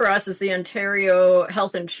 OHIP for us is the Ontario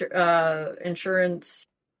Health Insurance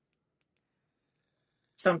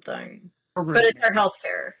something, but it's our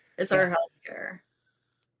healthcare. It's our healthcare.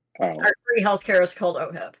 Oh. Our free healthcare is called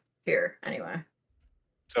OHIP here, anyway.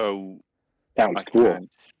 So sounds cool.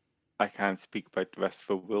 I can't speak about the rest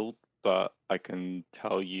of the world, but I can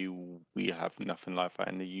tell you we have nothing like that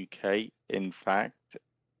in the UK. In fact,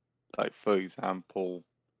 like for example,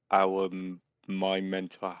 my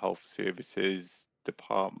mental health services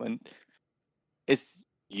department is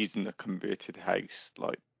using a converted house.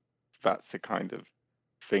 Like that's the kind of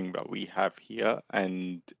thing that we have here,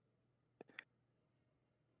 and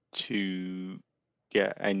to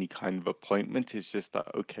get any kind of appointment, it's just like,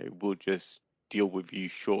 okay, we'll just deal with you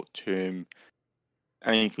short term.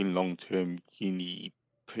 Anything long term, you need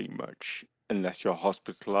pretty much, unless you're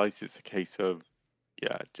hospitalized, it's a case of,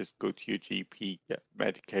 just go to your GP, get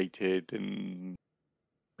medicated, and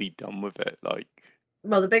be done with it. Like,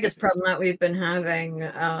 well, the biggest problem that we've been having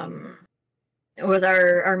with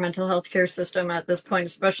our mental health care system at this point,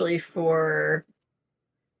 especially for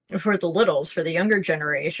the littles, for the younger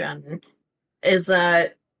generation, is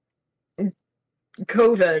that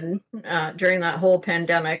COVID, during that whole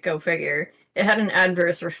pandemic, go figure, it had an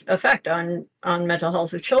adverse effect on mental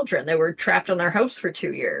health of children. They were trapped in their house for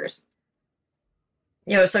 2 years.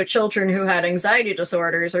 So children who had anxiety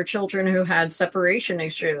disorders or children who had separation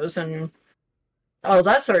issues and all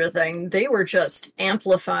that sort of thing, they were just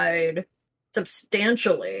amplified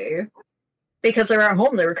substantially because they were at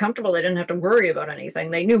home. They were comfortable. They didn't have to worry about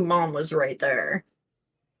anything. They knew mom was right there.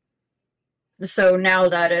 So now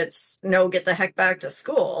that it's no, get the heck back to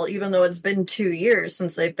school, even though it's been 2 years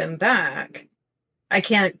since they've been back, I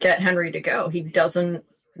can't get Henry to go. He doesn't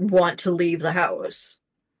want to leave the house.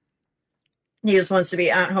 He just wants to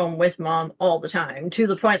be at home with mom all the time, to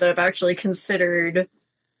the point that I've actually considered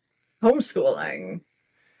homeschooling.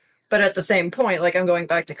 But at the same point, like, I'm going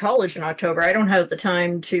back to college in October. I don't have the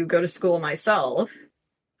time to go to school myself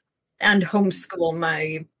and homeschool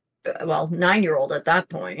my, 9-year-old at that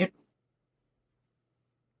point.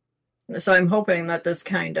 So I'm hoping that this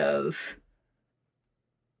kind of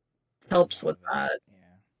helps with that.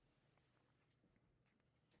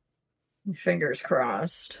 Yeah. Fingers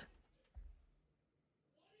crossed.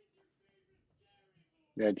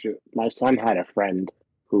 Yeah, my son had a friend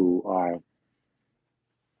who,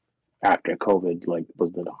 after COVID, like,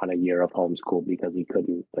 was on a year of homeschool because he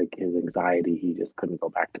couldn't, like, his anxiety, he just couldn't go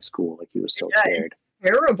back to school. Like, he was so scared. It's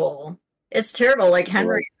terrible. It's terrible. Like,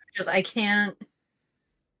 Henry, I can't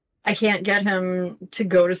get him to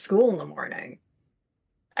go to school in the morning.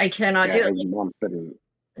 I cannot do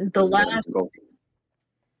it. The last,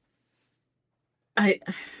 I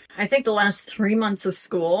think the last 3 months of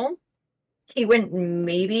school, he went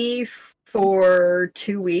maybe for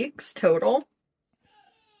 2 weeks total.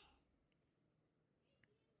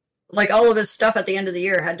 Like, all of his stuff at the end of the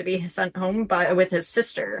year had to be sent home with his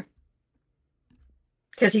sister.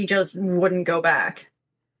 Because he just wouldn't go back.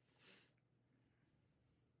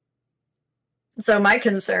 So my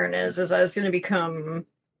concern is that it's going to become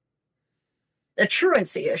a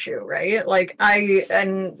truancy issue, right? Like, I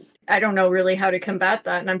don't know really how to combat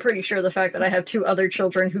that, and I'm pretty sure the fact that I have 2 other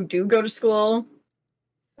children who do go to school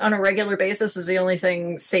on a regular basis is the only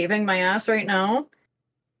thing saving my ass right now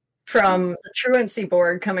from the truancy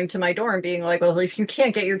board coming to my door and being like, well, if you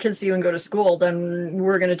can't get your kids to even go to school, then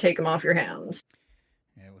we're going to take them off your hands.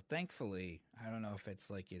 Yeah, well, thankfully, I don't know if it's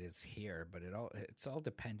like it is here, but it's all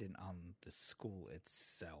dependent on the school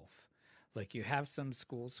itself. Like, you have some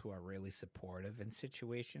schools who are really supportive in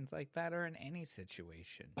situations like that, or in any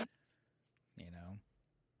situation, you know?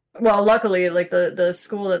 Well, luckily, like, the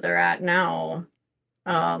school that they're at now,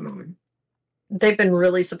 they've been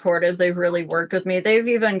really supportive. They've really worked with me. They've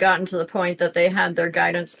even gotten to the point that they had their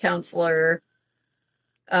guidance counselor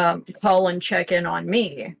call and check in on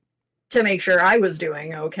me to make sure I was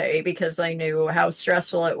doing okay, because I knew how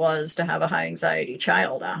stressful it was to have a high anxiety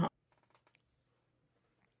child at home.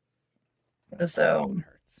 So, It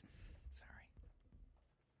hurts.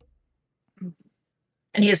 Sorry.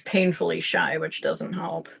 And he is painfully shy, which doesn't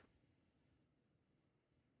help.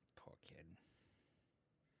 Poor kid.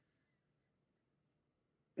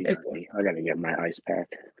 I gotta get my ice pack.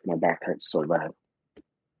 My back hurts so bad.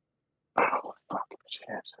 Oh, fucking shit.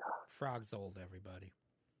 Frog's old, everybody.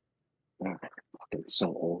 Oh, fucking so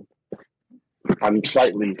old. I'm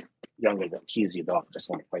slightly younger than Keezy, though. I just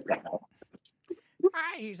want to point that out.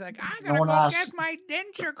 Hi, he's like, I No gotta one go asked. get my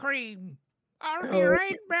denture cream. I'll be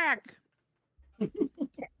right back.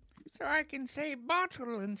 So I can say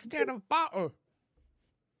bottle instead of bottle.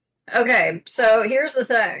 Okay, so here's the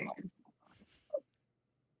thing.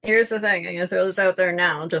 I'm going to throw this out there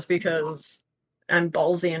now just because I'm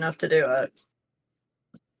ballsy enough to do it.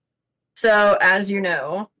 So, as you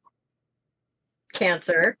know,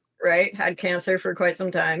 cancer, right? Had cancer for quite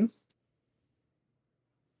some time.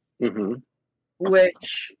 Mm-hmm.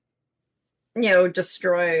 Which,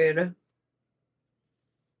 destroyed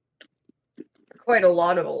quite a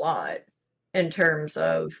lot in terms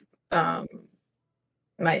of my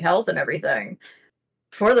health and everything.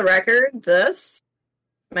 For the record,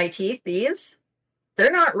 my teeth,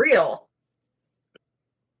 they're not real.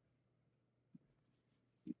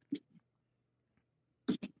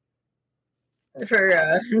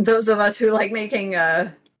 For those of us who like making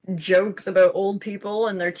jokes about old people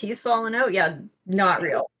and their teeth falling out, yeah, not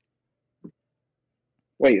real.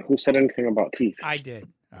 Wait, who said anything about teeth? I did.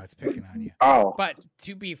 I was picking on you. Oh. But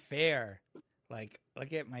to be fair, like,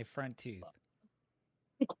 look at my front teeth.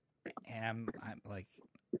 And I'm like,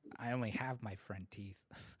 I only have my front teeth.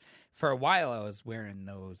 For a while, I was wearing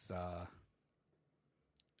those,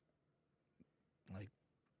 like,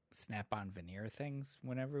 snap-on veneer things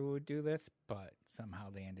whenever we would do this, but somehow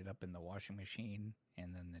they ended up in the washing machine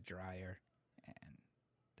and then the dryer, and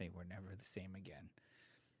they were never the same again.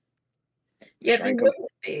 Yeah, they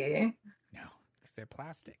wouldn't be. No, because they're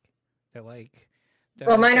plastic. They're like...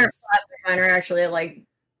 Well, mine are plastic. Mine are actually, like,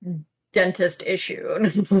 dentist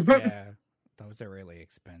issued. Yeah, those are really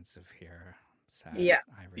expensive here. Sad. Yeah,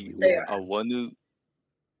 I want to...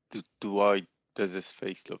 Does this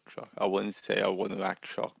face look shocked? I wouldn't say I want to act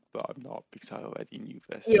shocked, but I'm not, because I already knew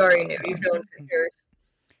this. You already knew. You've known for years.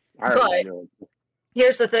 But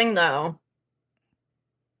here's the thing, though.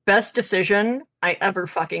 Best decision I ever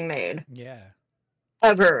fucking made. Yeah.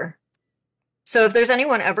 Ever. So if there's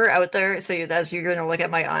anyone ever out there, so as you're going to look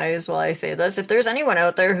at my eyes while I say this, if there's anyone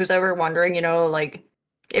out there who's ever wondering, like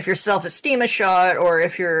if your self-esteem is shot or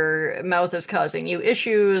if your mouth is causing you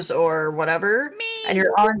issues or whatever, and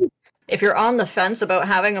if you're on the fence about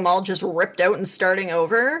having them all just ripped out and starting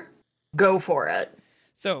over, go for it.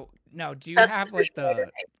 So now, do you That's have the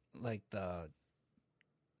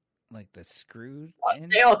screws?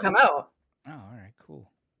 They all come out. Oh, all right, cool.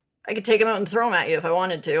 I could take them out and throw them at you if I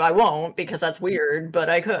wanted to. I won't because that's weird, but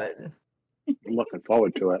I could. I'm looking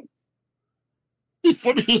forward to it. He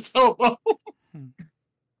put his elbow. I'm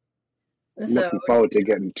So, looking forward to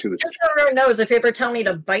getting to it. just so everyone knows, if you ever tell me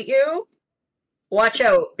to bite you, watch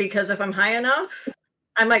out, because if I'm high enough,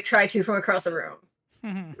 I might try to from across the room.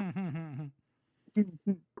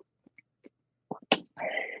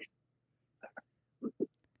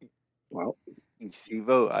 Well,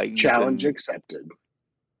 Sivo, challenge accepted.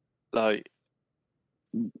 Like,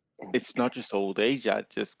 it's not just old age that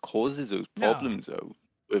just causes those problems, though.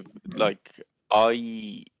 With,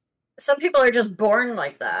 Some people are just born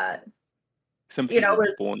like that. Some people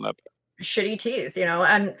with born like shitty teeth,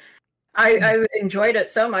 and I enjoyed it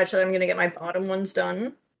so much that I'm gonna get my bottom ones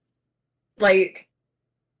done. Like,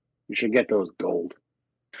 You should get those gold.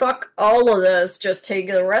 fuck all of this, just take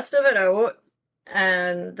the rest of it out,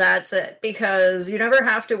 and that's it. Because you never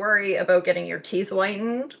have to worry about getting your teeth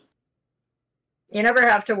whitened. You never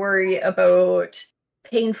have to worry about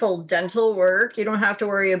painful dental work. You don't have to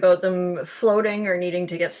worry about them floating or needing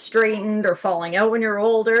to get straightened or falling out when you're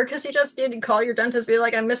older, because you just need to call your dentist, be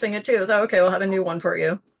like, I'm missing a tooth. Oh, okay, we'll have a new one for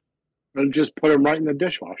you. And just put them right in the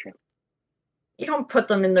dishwasher. You don't put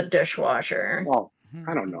them in the dishwasher. Well,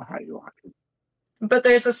 I don't know how you like it. But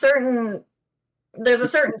there's a certain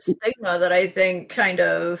stigma that I think kind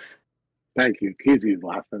of... Thank you. Kizzy's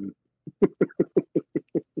laughing.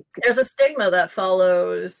 There's a stigma that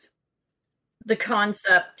follows the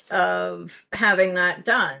concept of having that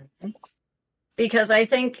done. Because I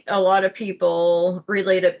think a lot of people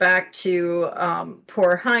relate it back to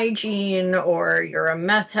poor hygiene, or you're a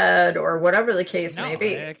meth head, or whatever the case may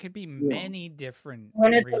be. It could be many different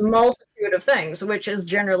When it's reasons. a multitude of things, which is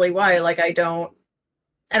generally why, I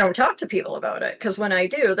don't talk to people about it. Because when I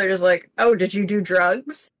do, they're just like, oh, did you do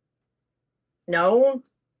drugs? No.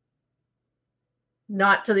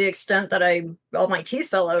 Not to the extent that all my teeth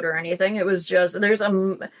fell out or anything. It was just,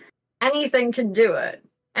 anything can do it.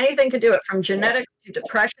 Anything could do it, from genetics to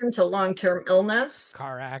depression to long-term illness.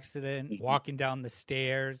 Car accident, walking down the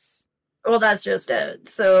stairs. Well, that's just it.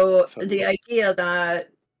 So the idea that,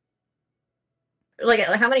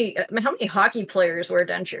 how many hockey players wear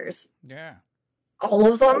dentures? Yeah. All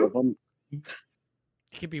of them? You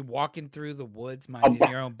could be walking through the woods, minding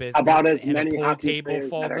your own business, about as and many a pool hockey table players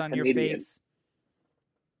falls that are on your Canadian. face.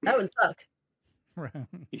 That would suck.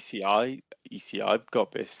 You see, I've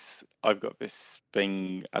got this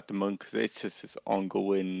thing at the moment because it's just this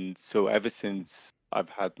ongoing. So ever since I've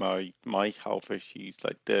had my health issues,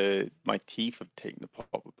 my teeth have taken a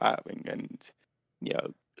proper battering, and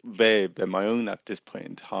they're my own at this point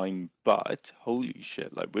in time. But holy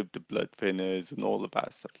shit, with the blood thinners and all of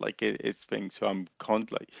that stuff, it's things. So I'm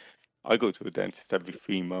I go to a dentist every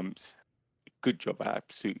 3 months. Good job. I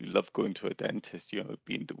absolutely love going to a dentist,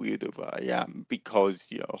 being the weirdo that I am, because,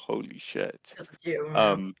 holy shit. Just you.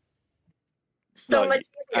 So much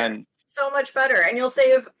easier. And so much better. And you'll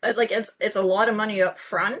save, it's a lot of money up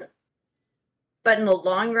front, but in the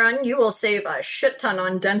long run, you will save a shit ton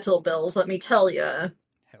on dental bills, let me tell you.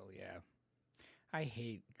 Hell yeah. I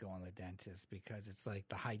hate going to the dentist because it's like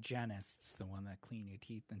the hygienists, the one that clean your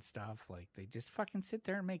teeth and stuff, they just fucking sit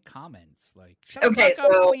there and make comments. Shut the fuck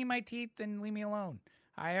up, clean my teeth and leave me alone.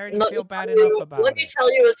 I already feel bad enough about it. Let me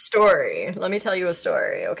tell you a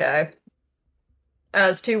story. Okay?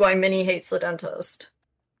 As to why Minnie hates the dentist.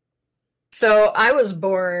 So I was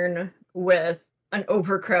born with an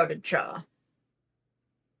overcrowded jaw.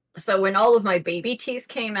 So when all of my baby teeth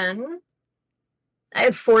came in, I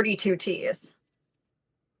had 42 teeth.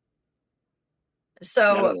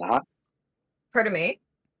 So, is that a lot? Pardon me?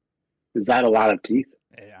 Is that a lot of teeth?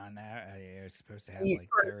 On that, you're supposed to have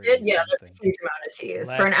 30 yeah, that's a huge amount of teeth.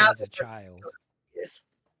 Less for an as a child.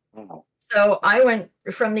 Oh. So I went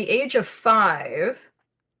from the age of 5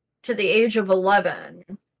 to the age of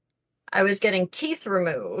 11. I was getting teeth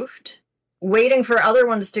removed, waiting for other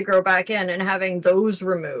ones to grow back in and having those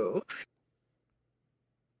removed.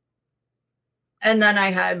 And then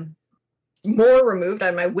I had more removed. I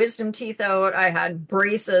had my wisdom teeth out. I had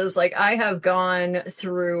braces. I have gone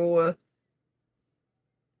through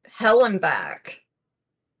hell and back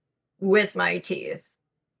with my teeth.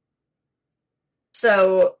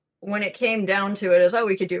 So when it came down to it, is,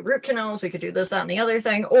 we could do root canals, we could do this, that, and the other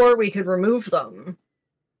thing, or we could remove them.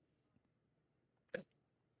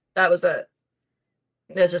 That was it.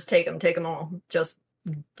 Let's just take them all. Just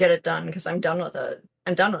get it done, because I'm done with it.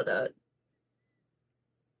 I'm done with it.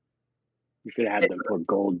 You should have them put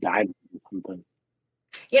gold diamonds or something.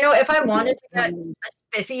 You know, if I wanted to get a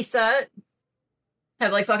spiffy set,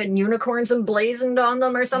 have like fucking unicorns emblazoned on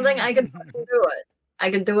them or something, I could fucking do it.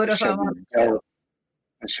 I could do it if I wanted to.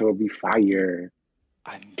 That show would be fire.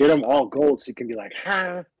 And Get them all gold so you can be like,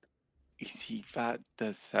 huh? you see, that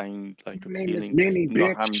does sound like My name is appealing. Minnie,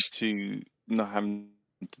 not bitch. having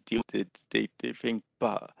to deal with the thing,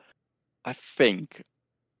 but I think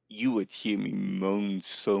you would hear me moan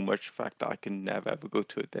so much the fact that I can never ever go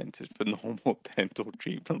to a dentist for normal dental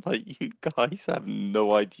treatment. Like, you guys have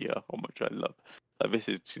no idea how much I love. Like, this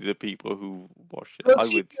is to the people who watch it. We'll I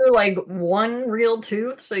keep would. you like one real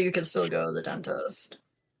tooth so you can still go to the dentist.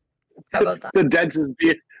 How about that? The dentist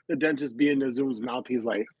be in the Zoom's mouth. He's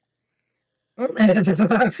like,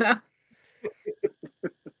 the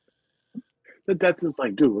dentist's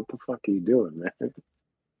like, dude, what the fuck are you doing, man?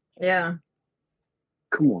 Yeah.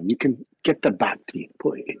 Come on, you can get the back teeth,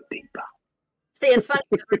 put it in deeper. See, it's funny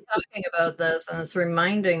because we're talking about this, and it's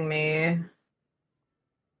reminding me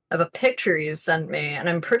of a picture you sent me, and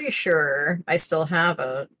I'm pretty sure I still have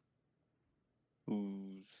it.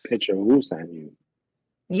 Picture who sent you?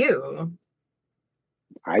 You.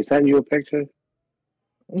 I sent you a picture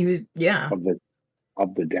Yeah.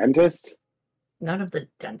 of the dentist. Not of the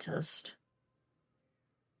dentist.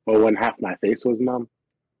 Well, when half my face was numb,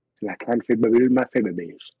 and I can't feel my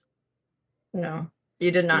fingernails. No,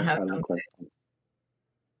 you did not have I them. look like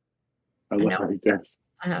this.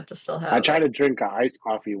 I have to still have I tried to drink an iced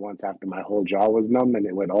coffee once after my whole jaw was numb, and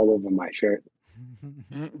it went all over my shirt.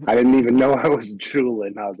 I didn't even know I was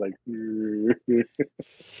drooling. I was like,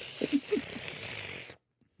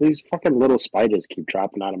 these fucking little spiders keep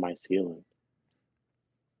dropping out of my ceiling.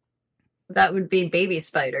 That would be baby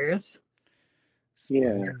spiders.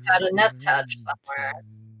 Yeah. Had a nest hatch somewhere.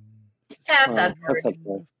 Yes, that's that's okay.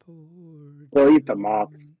 We'll eat the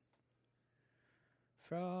moths.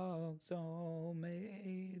 Frogs all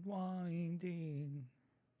made winding.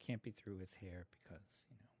 Can't be through his hair because,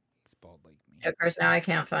 he's bald like me. Of course, now I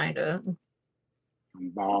can't find it. I'm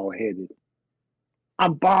bald-headed.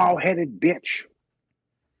 I'm bald-headed, bitch.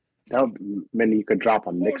 That mean you could drop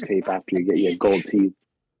a mixtape after you get your gold teeth.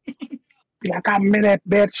 Be like, I'm in that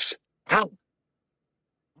bitch. I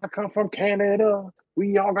come from Canada.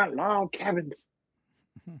 We all got log cabins.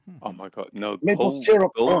 Oh my god, no. Maple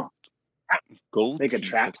syrup. Gold Make a teeth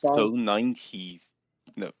trap are song. so 90s.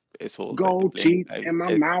 No, it's all Gold like teeth in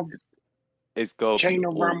my mouth. It's got Chain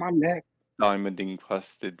around my neck. Diamond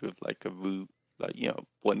encrusted with like a ruby, like,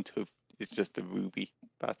 one tooth. It's just a ruby.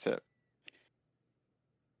 That's it.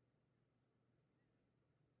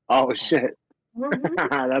 Oh shit.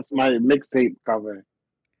 That's my mixtape cover.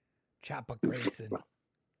 Chopper Grayson.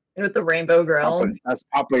 With the rainbow grill. That's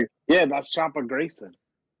Papa. Yeah, that's Chopper Grayson.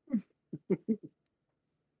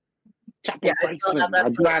 Chopper Grayson. I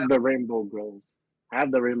do have the rainbow grills. I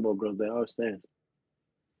have the rainbow grills. They're upstairs.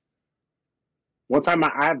 One time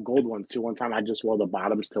I have gold ones too. One time I just wore the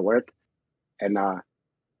bottoms to work, and I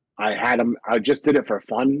had them. I just did it for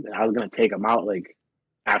fun. I was gonna take them out like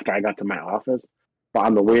after I got to my office. But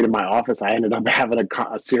on the way to my office, I ended up having a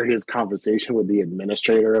serious conversation with the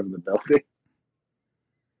administrator of the building.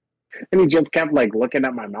 And he just kept like looking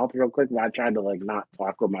at my mouth real quick while I tried to like not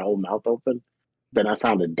talk with my whole mouth open. Then I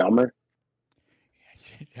sounded dumber.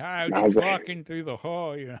 I was walking through the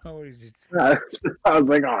hall, I was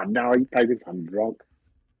like, oh no, you probably think I'm drunk.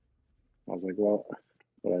 I was like, well,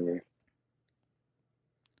 whatever.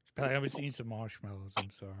 I haven't seen some marshmallows. I'm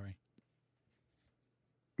sorry.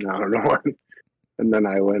 I don't know. And then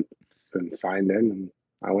I went and signed in, and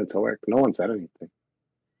I went to work. No one said anything.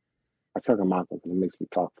 I took them out because it makes me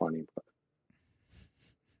talk funny, but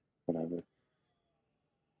whatever.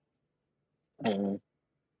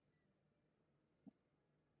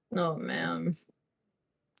 Oh man.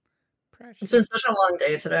 Precious. It's been such a long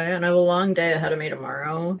day today, and I have a long day ahead of me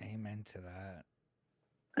tomorrow. Amen to that.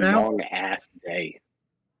 And Long ass day.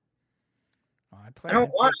 Well, I plan on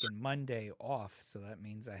taking Monday off, so that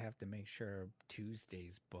means I have to make sure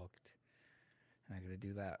Tuesday's booked. And I got to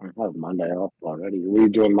do that. I have Monday off already. What are you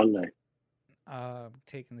doing Monday?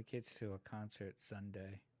 Taking the kids to a concert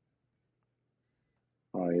Sunday.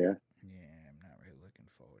 Oh yeah. Yeah, I'm not really looking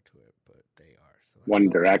forward to it, but they are. So One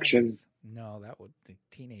Direction? No, the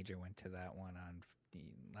teenager went to that one on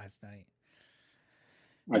last night.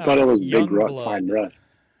 I thought it was Big Rock Time Rush.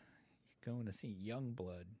 Going to see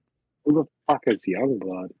Youngblood. Who the fuck is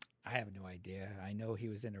Youngblood? I have no idea. I know he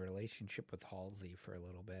was in a relationship with Halsey for a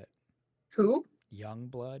little bit. Who?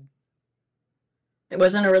 Youngblood. It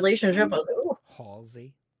wasn't a relationship with who?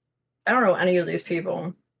 Halsey. I don't know any of these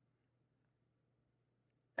people.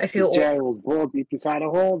 I feel old. Jay was bull deep inside a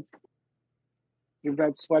hole. Your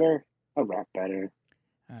red sweater, a rap better.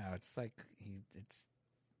 Oh, it's like it's.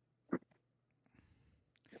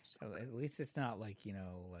 At least it's not like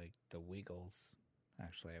like the Wiggles.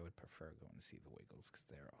 Actually, I would prefer going to see the Wiggles because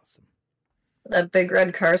they're awesome. That Big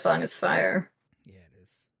Red Car song is fire. Yeah, it is.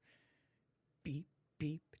 Beep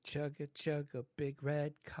beep, chugga chugga, big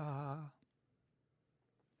red car.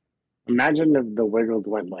 Imagine if the Wiggles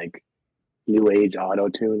went like new age auto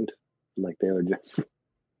tuned, like they were just.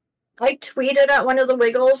 I tweeted at one of the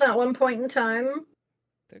Wiggles at one point in time.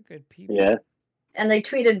 They're good people. Yeah. And they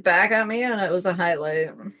tweeted back at me, and it was a highlight.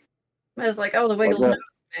 I was like, "Oh, the Wiggles know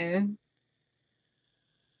me."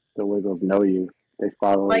 The Wiggles know you. They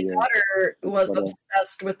follow My you. daughter was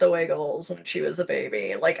obsessed with the Wiggles when she was a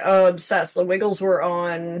baby. Like, obsessed. The Wiggles were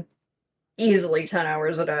on easily 10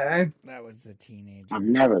 hours a day. That was the teenager. I've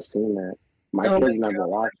never seen that. My kids never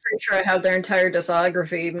watched. I'm pretty sure I have their entire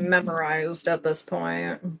discography memorized at this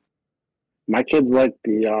point. My kids like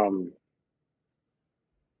the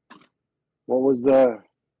what was the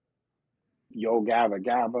Yo Gabba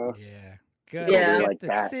Gabba? Yeah. Good. Yeah. Get Like the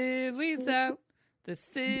that. sillies out. The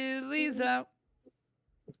sillies out.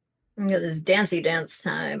 We got this dancey dance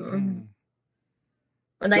time. Mm.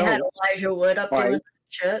 When they Don't had Elijah Wood up fight. doing that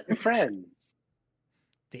shit. Your friends.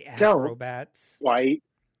 The Don't. acrobats. White.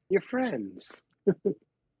 Your friends.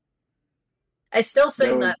 I still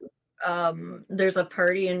sing There that there's a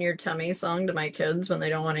party in your tummy song to my kids when they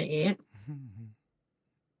don't want to eat.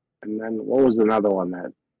 And then what was another one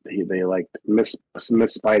that they liked? Miss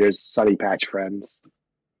Spider's Sunny Patch Friends.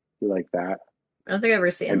 You like that? I don't think I've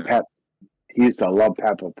ever seen And that. he used to love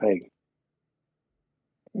Peppa Pig.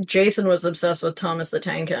 Jason was obsessed with Thomas the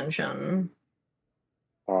Tank Engine.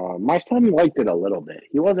 My son liked it a little bit.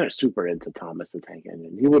 He wasn't super into Thomas the Tank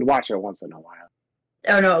Engine. He would watch it once in a while.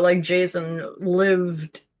 Oh no, like Jason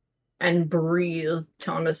lived and breathed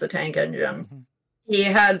Thomas the Tank Engine. He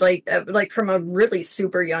had like from a really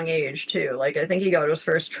super young age too. Like I think he got his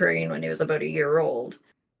first train when he was about a year old.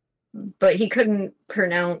 But he couldn't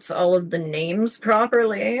pronounce all of the names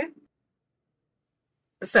properly.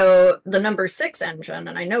 So the number 6 engine,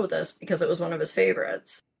 and I know this because it was one of his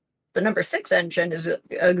favorites. The number 6 engine is a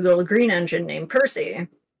little green engine named Percy.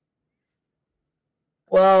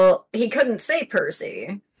 Well, he couldn't say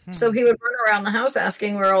Percy, so he would run around the house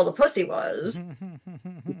asking where all the pussy was.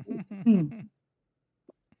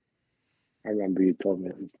 I remember you told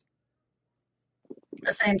me this.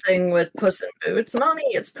 The same thing with Puss in Boots. Mommy,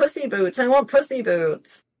 it's Pussy Boots. I want Pussy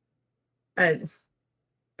Boots. That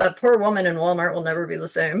poor woman in Walmart will never be the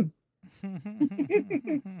same.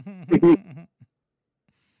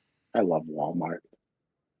 I love Walmart.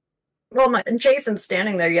 Well, Jason's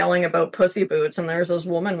standing there yelling about Pussy Boots, and there's this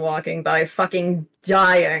woman walking by fucking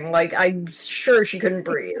dying. Like, I'm sure she couldn't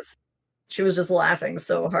breathe. She was just laughing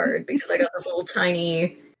so hard because I got this little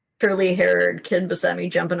tiny, curly-haired kid beside me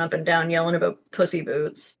jumping up and down yelling about Pussy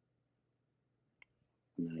Boots.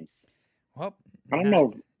 Nice. Well, I don't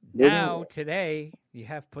know. Now, today, you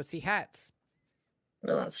have pussy hats.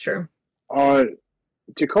 Well, that's true.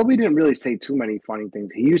 Jacoby didn't really say too many funny things.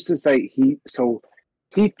 He used to say he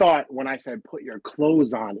thought when I said put your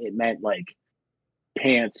clothes on, it meant like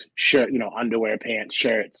pants, shirt, underwear, pants,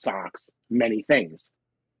 shirt, socks, many things.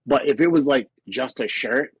 But if it was like just a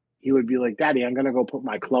shirt, he would be like, Daddy, I'm gonna go put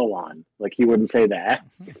my clothes on. Like he wouldn't say that.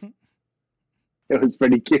 It was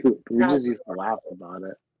pretty cute. We just used to laugh about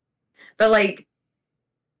it. But like,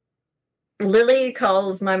 Lily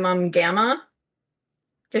calls my mom Gamma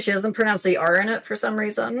because she doesn't pronounce the R in it for some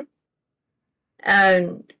reason.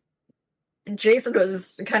 And Jason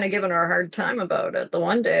was kind of giving her a hard time about it the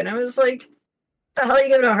one day. And I was like, the hell are you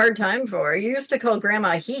giving her a hard time for? You used to call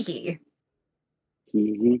Grandma Hee-Hee.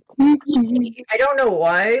 I don't know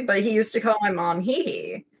why, but he used to call my mom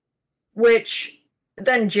Hee-Hee. Which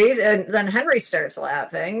then Henry starts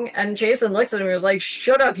laughing. And Jason looks at him and was like,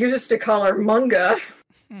 shut up, you used to call her Munga.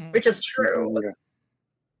 Which is true.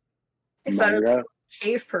 Except a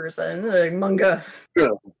cave person, like Munga.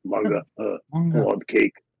 Yeah, Munga. Love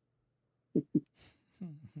cake.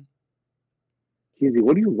 Easy,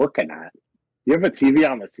 what are you looking at? You have a TV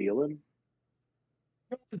on the ceiling?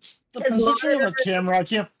 It's the position of the camera. I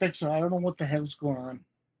can't fix it. I don't know what the hell's going on.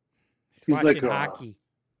 He's watching hockey.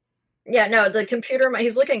 Yeah, no, the computer.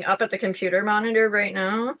 He's looking up at the computer monitor right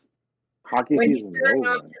now. Hockey when he's season turning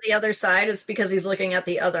over. off to the other side, it's because he's looking at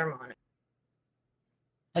the other monitor.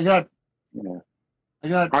 I got. Yeah. I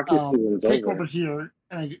got Hockey season's Kick over. over here,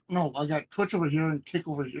 and I got Twitch over here and Kick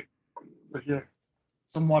over here. Over here.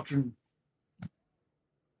 So I'm watching.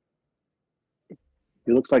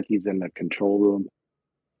 He looks like he's in the control room.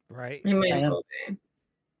 Right? You may I am. well be.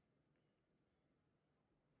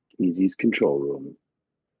 Easy's control room.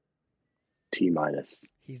 T-minus.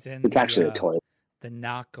 He's in It's actually a toilet. the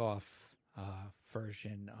knockoff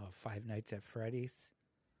version of Five Nights at Freddy's.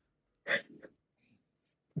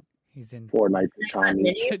 He's in 4 nights at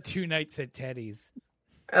Tommy's. Two Nights at Teddy's.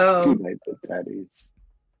 Oh, 2 nights at Teddy's.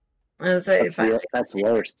 I was say That's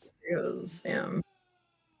worse. Yeah.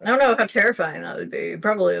 I don't know how terrifying that would be.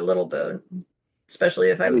 Probably a little bit, especially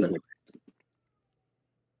if I was in.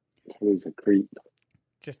 He's a creep.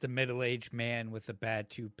 Just a middle-aged man with a bad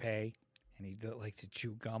toupee, and he likes to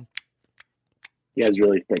chew gum. He has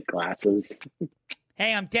really thick glasses.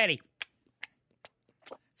 Hey, I'm Teddy.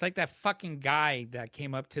 It's like that fucking guy that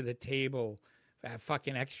came up to the table at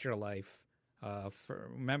fucking Extra Life.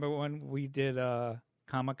 Remember when we did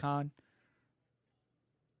Comic-Con?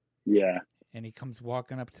 Yeah. And he comes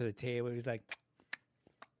walking up to the table. He's like,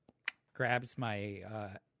 grabs my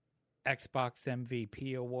Xbox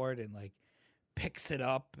MVP award and like picks it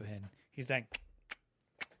up. And he's like,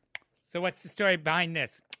 so what's the story behind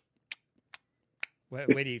this? What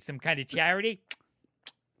are you, some kind of charity?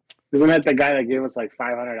 Isn't that the guy that gave us like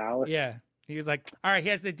 $500? Yeah. He was like, all right,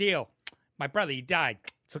 here's the deal. My brother, he died.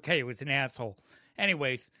 It's okay. He was an asshole.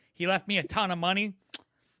 Anyways, he left me a ton of money.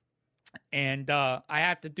 And I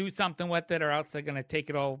have to do something with it or else they're going to take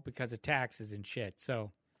it all because of taxes and shit.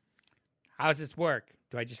 So how does this work?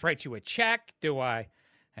 Do I just write you a check? Do I?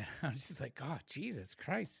 And I was just like, oh, Jesus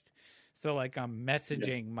Christ. So, like, I'm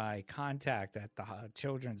messaging my contact at the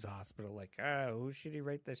children's hospital, like, oh, who should he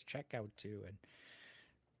write this check out to? And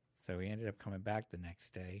so he ended up coming back the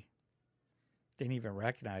next day. Didn't even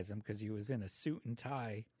recognize him because he was in a suit and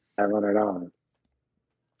tie. $500.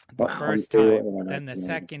 The first time. Then the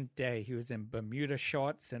second day, he was in Bermuda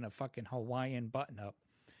shorts and a fucking Hawaiian button-up.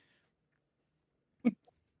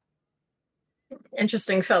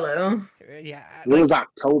 Interesting fellow. Yeah. It was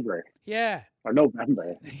October. Yeah. Or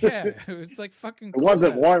November. Yeah. It was like fucking It cool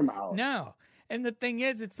wasn't out. warm out. No. And the thing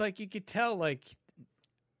is, it's like you could tell, like,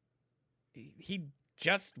 he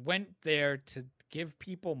just went there to give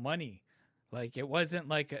people money. Like, it wasn't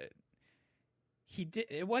like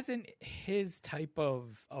it wasn't his type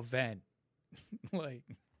of event. Like,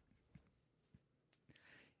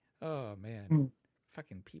 oh man.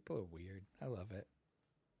 Fucking people are weird. I love it.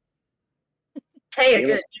 Hey, It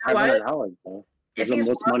good. was You know what? $500, though. If It's he's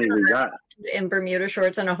the most money we got. in Bermuda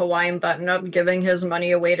shorts and a Hawaiian button-up, giving his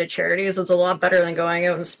money away to charities, it's a lot better than going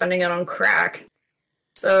out and spending it on crack.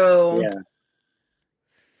 So, Yeah.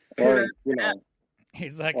 Or, you know,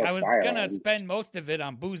 He's like, Or I was firearms. gonna spend most of it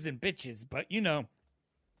on booze and bitches, but you know.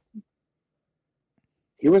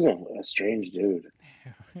 he was a strange dude.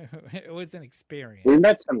 It was an experience. We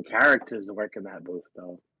met some characters working that booth,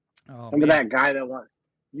 though. Oh, Remember man. that guy that won?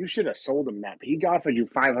 You should have sold him that. He offered you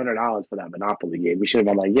 $500 for that Monopoly game. You should have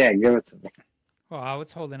been like, yeah, give it to me. Well, I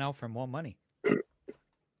was holding out for more money.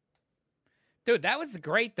 Dude, that was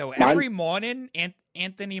great, though. Mine- Every morning,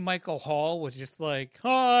 Anthony Michael Hall was just like,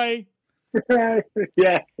 hi.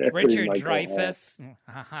 Yeah. Richard Michael Hall. Dreyfuss.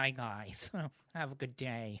 Hi, guys. Have a good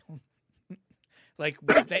day. Like,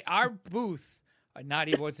 our booth, not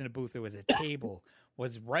even wasn't a booth, it was a table,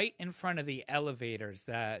 was right in front of the elevators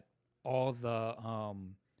that all the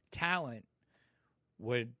talent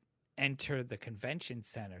would enter the convention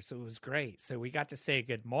center. So it was great. So we got to say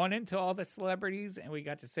good morning to all the celebrities and we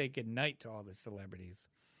got to say good night to all the celebrities.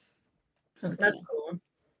 that's cool.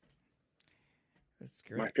 That's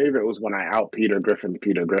My great. favorite was when I out Peter Griffin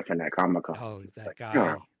at Comic-Con. Oh, that like,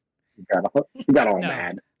 guy. oh. He got all No.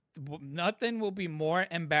 mad. Nothing will be more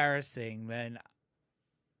embarrassing than.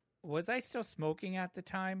 Was I still smoking at the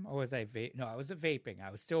time, or was I vape? No, I was vaping.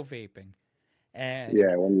 I was still vaping, and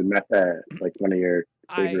Yeah, when you met that, like one of your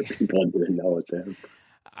favorite I people didn't know it's him.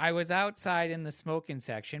 I was outside in the smoking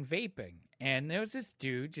section vaping, and there was this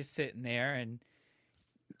dude just sitting there, and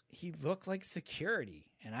he looked like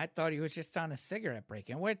security, and I thought he was just on a cigarette break,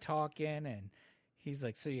 and we're talking, and he's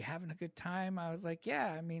like, "So you having a good time?" I was like,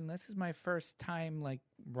 "Yeah, I mean, this is my first time like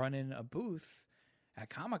running a booth at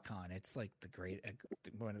Comic-Con. It's like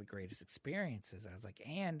one of the greatest experiences." I was like,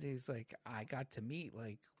 and he's like, "I got to meet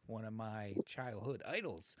like one of my childhood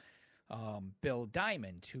idols, Bill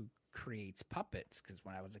Diamond, who creates puppets, because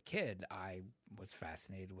when I was a kid, I was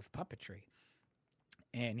fascinated with puppetry.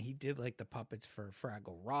 And he did like the puppets for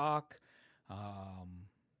Fraggle Rock,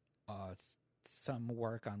 some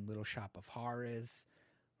work on Little Shop of Horrors.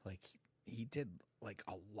 Like he did like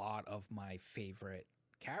a lot of my favorite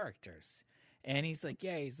characters. And he's like,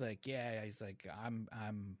 he's like,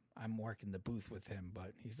 I'm working the booth with him,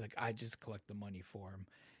 but he's like, I just collect the money for him.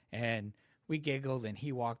 And we giggled and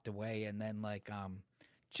he walked away. And then like,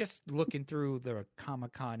 just looking through the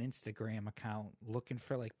Comic-Con Instagram account, looking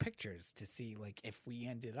for like pictures to see like if we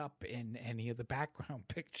ended up in any of the background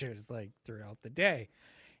pictures like throughout the day.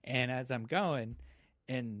 And as I'm going,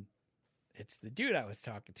 and it's the dude I was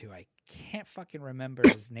talking to, I can't fucking remember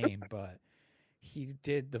his name, but he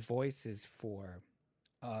did the voices for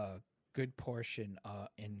a good portion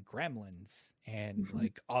in Gremlins and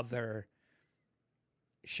like other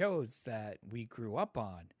shows that we grew up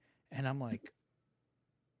on. And I'm like,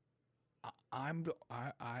 I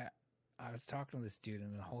was talking to this dude,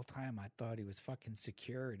 and the whole time I thought he was fucking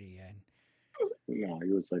security, and No,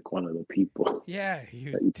 he was like one of the people. yeah, he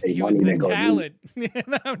That was you pay he was money the to go do. talent.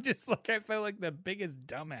 And I'm just like, I felt like the biggest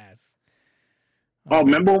dumbass. Oh,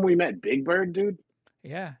 remember when we met Big Bird, dude?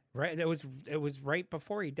 Yeah, right. It was right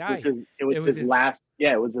before he It died. was was his his- last.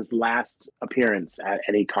 Yeah, it was his last appearance at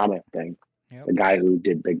any comic thing. Yep. The guy who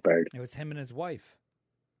did Big Bird. It was him and his wife.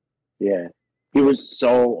 Yeah, he was so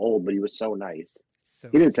old, but he was so nice. So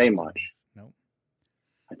He didn't say much. Nope.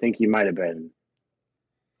 I think he might have been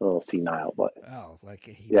a little senile, but Oh, like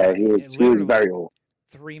he yeah, died- he was literally very old.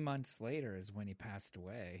 3 months later is when he passed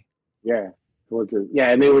away. Yeah, it was.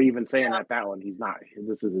 And they were even saying that one. He's not.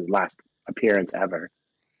 This is his last appearance ever.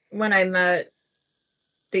 When I met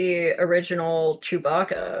the original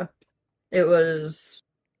Chewbacca, it was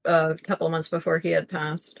a couple of months before he had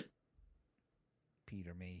passed.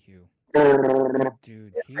 Peter Mayhew. Good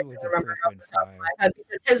dude. He was a remember freaking fire.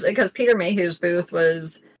 Because Peter Mayhew's booth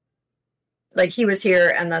was like he was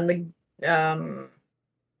here, and then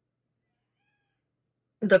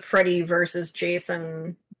the Freddy versus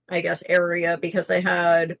Jason, I guess, area, because they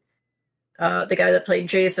had the guy that played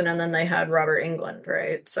Jason, and then they had Robert Englund,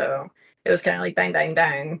 right? So it was kind of like bang, bang,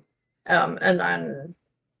 bang, and then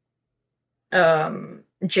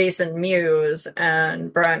Jason Mewes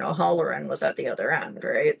and Brian O'Halloran was at the other end,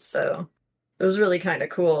 right? So it was really kind of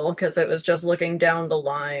cool because it was just looking down the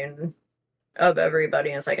line of everybody,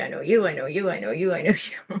 and it's like, I know you, I know you, I know you, I know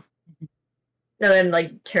you. And then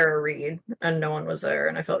like Tara Reid, and no one was there,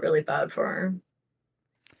 and I felt really bad for her.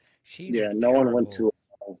 She Yeah, looked no one went terrible.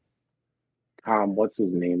 to what's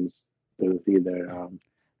his name's booth either. Tom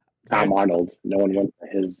There's- Arnold. No one went to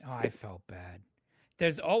his. Oh, I felt bad.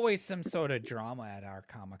 There's always some sort of drama at our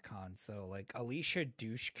Comic-Con. So, like, Alicia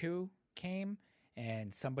Dushku came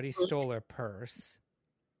and somebody stole her purse.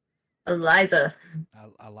 Eliza.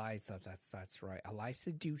 Eliza, that's right.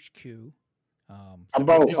 Eliza Dushku. About,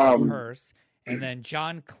 Somebody stole her purse. And then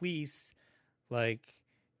John Cleese, like,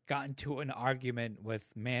 got into an argument with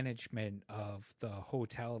management of the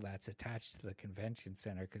hotel that's attached to the convention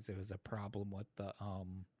center because there was a problem with the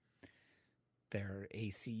their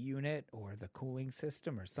AC unit or the cooling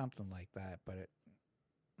system or something like that. But it,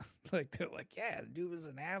 like, they're like, yeah, the dude was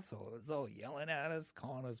an asshole. It was all yelling at us,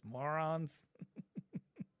 calling us morons.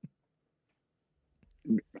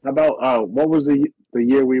 How about what was the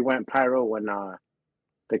year we went pyro when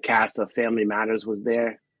the cast of Family Matters was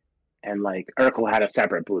there, and like Urkel had a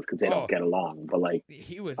separate booth because they Oh. don't get along. But like,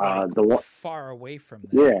 He was the like one- far away from them.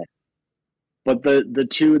 yeah. But the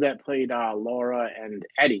two that played Laura and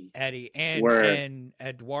Eddie, Eddie and Were- and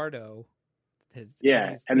Eduardo, his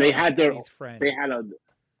Yeah, and they had their- Eddie's friend. they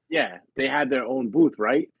had their own booth,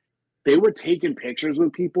 right? They were taking pictures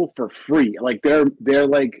with people for free. Like their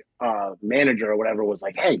like manager or whatever was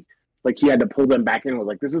like, hey, like he had to pull them back in. Was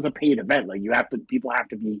like, this is a paid event. Like people have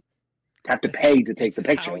to pay to take This the is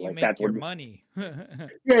picture. how you Like make that's your what. money.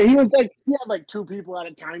 Yeah, he was like, he had like two people at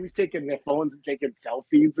a time. He's taking their phones and taking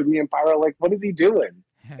selfies of me and Pyro. Like, what is he doing?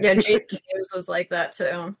 Yeah, Jason Mewes was like that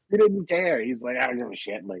too. He didn't care. He's like, I don't give a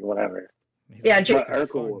shit. Like, whatever. He's Yeah, like, Jason "This is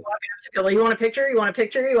Urkel- fun." Walking up to people, you want a picture? You want a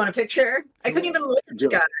picture? You want a picture? I couldn't even look at the Joe-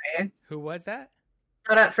 guy. Who was that?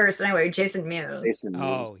 Not at first, anyway. Jason Mewes. Jason Mewes.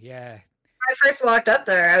 Oh yeah. When I first walked up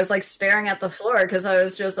there, I was like staring at the floor because I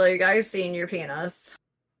was just like, I've seen your penis.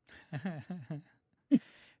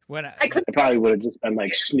 When I couldn't. It probably would have just been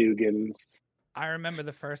like Snoogans. I remember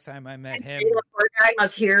the first time I met him. The poor guy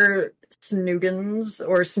must hear snoogans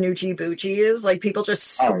or snoochie boochies. Like people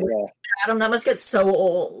just Oh scream yeah, at him. That must get so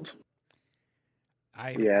old.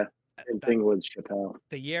 yeah. Same thing with Chappelle.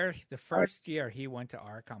 The first year he went to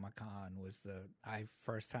our Comic-Con was the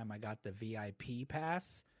first time I got the VIP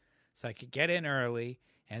pass, so I could get in early,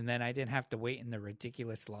 and then I didn't have to wait in the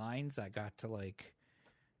ridiculous lines. I got to like,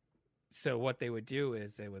 so what they would do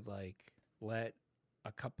is they would like let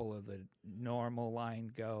a couple of the normal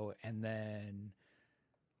line go, and then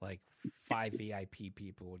like 5 VIP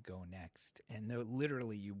people would go next, and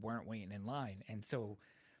literally you weren't waiting in line, and so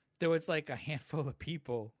there was like a handful of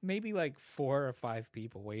people, maybe like 4 or 5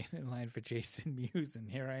 people waiting in line for Jason Mewes, and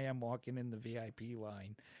here I am walking in the VIP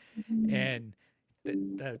line, and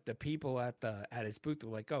the people at his booth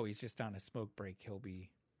were like, "Oh, he's just on a smoke break. He'll be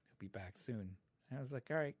back soon." And I was like,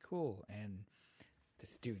 "All right, cool." And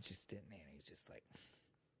this dude just didn't, and he's just like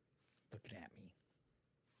looking at me.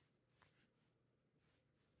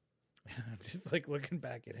 I'm just like looking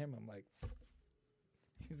back at him. I'm like,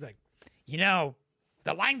 he's like,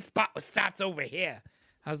 the line spot starts over here.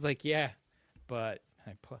 I was like, yeah, but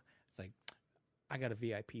it's like, I got a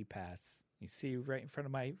VIP pass. You see right in front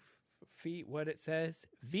of my feet what it says?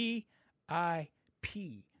 VIP.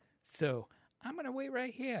 So I'm going to wait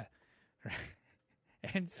right here.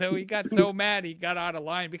 And so he got so mad he got out of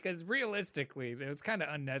line, because realistically, it was kind of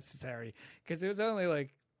unnecessary, because it was only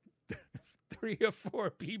like 3 or 4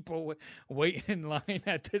 people waiting in line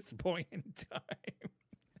at this point in time.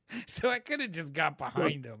 So I could have just got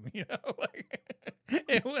behind him, like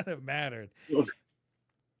it wouldn't have mattered.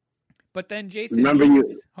 But then Jason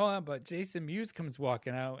Mewes comes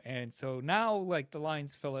walking out, and so now like the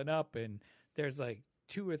line's filling up, and there's like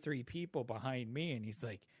 2 or 3 people behind me, and he's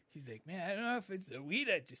like, man, I don't know if it's the weed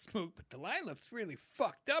I just smoked, but the line looks really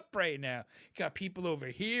fucked up right now. Got people over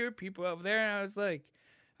here, people over there, and I was like,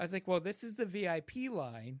 well, this is the VIP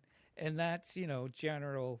line, and that's,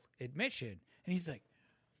 general admission. And he's like,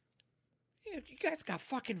 you guys got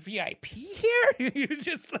fucking VIP here? You're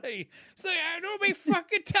just like, nobody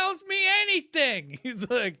fucking tells me anything. He's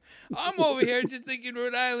like, I'm over here just thinking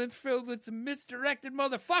Rhode Island's filled with some misdirected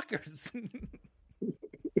motherfuckers.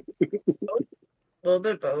 A little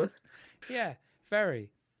bit of both. Yeah, very.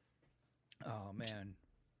 Oh, man.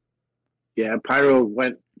 Yeah, Pyro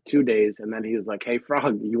went 2 days, and then he was like, hey,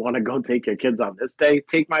 Frog, you want to go take your kids on this day?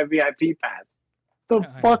 Take my VIP pass. The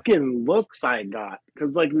fucking looks I got,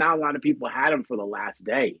 because like not a lot of people had them for the last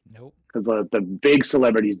day. Nope. Because the big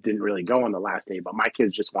celebrities didn't really go on the last day, but my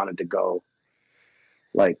kids just wanted to go,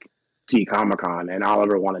 like, see Comic-Con, and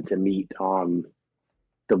Oliver wanted to meet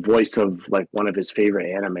the voice of like one of his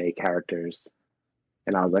favorite anime characters,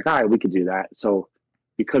 and I was like, all right, we could do that. So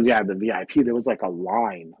because you had the VIP, there was like a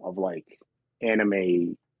line of like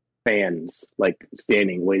anime fans like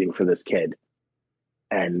standing waiting for this kid.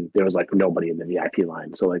 And there was like nobody in the VIP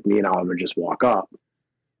line. So like me and Oliver just walk up,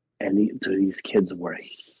 and these kids were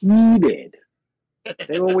heated.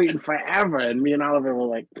 They were waiting forever. And me and Oliver were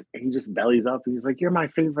like, he just bellies up. And he's like, you're my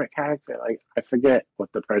favorite character. Like, I forget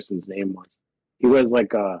what the person's name was. He wears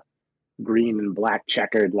like a green and black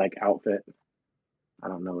checkered like outfit. I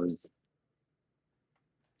don't know. It's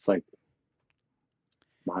like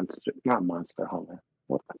not Monster Hunter.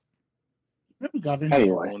 What?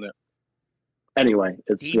 Anyway,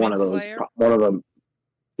 it's Demon one of those. Slayer? One of them.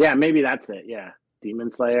 Yeah, maybe that's it. Yeah, Demon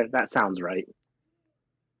Slayer. That sounds right.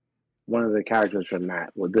 One of the characters from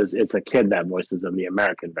that. Well, it's a kid that voices in the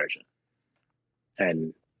American version,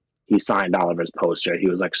 and he signed Oliver's poster. He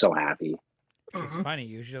was like so happy. It's funny.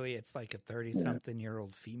 Usually, it's like a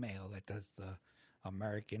 30-something-year-old female that does the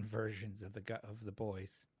American versions of the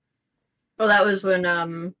boys. Well, that was when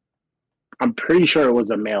I'm pretty sure it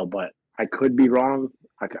was a male, but I could be wrong.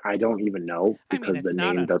 I don't even know, because the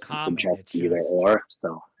name doesn't suggest either or.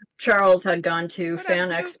 So Charles had gone to Fan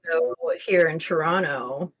Expo here in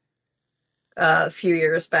Toronto a few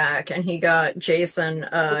years back, and he got Jason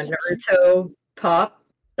Naruto pop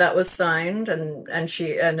that was signed, and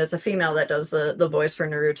it's a female that does the voice for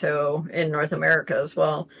Naruto in North America as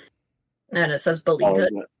well. And it says "Believe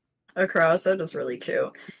It" across it. It's really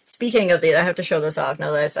cute. Speaking of I have to show this off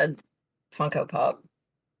now that I said Funko Pop.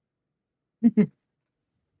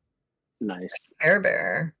 Nice. Care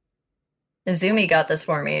Bear. Zoomie got this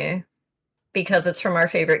for me because it's from our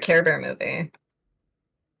favorite Care Bear movie.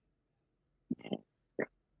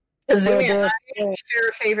 Zoomie and I share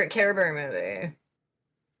a favorite Care Bear movie.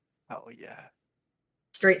 Oh yeah.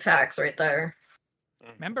 Straight facts right there.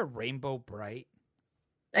 Remember Rainbow Bright?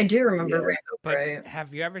 I do remember Rainbow But Bright.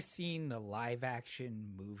 have you ever seen the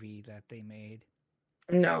live-action movie that they made?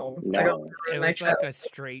 No. I don't It remember was like a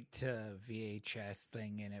straight to VHS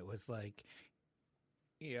thing, and it was like,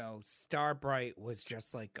 Starbright was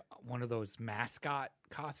just like one of those mascot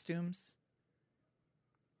costumes.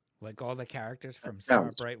 Like all the characters from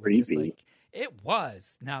Starbright were just like, it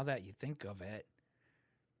was, now that you think of it.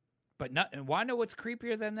 But want to know what's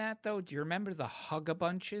creepier than that, though? Do you remember the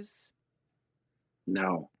Hug-a-Bunches?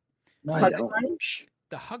 No. Hug-a-Bunch?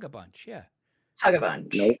 The Hug-a-Bunch, yeah.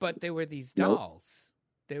 Hug-a-Bunch. Nope. But they were these dolls.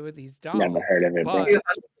 They were these dolls. Never heard of it. But You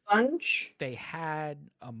Hug-a-Bunch? they had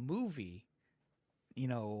a movie,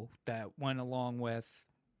 that went along with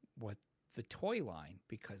the toy line,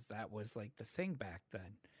 because that was like the thing back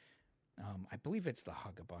then. I believe it's the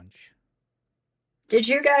Hug-a-Bunch. Did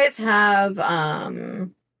you guys have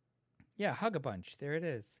Yeah, Hug-a-Bunch. There it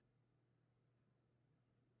is.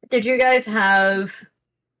 Did you guys have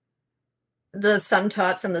the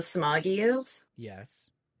Suntots and the Smoggies? Yes.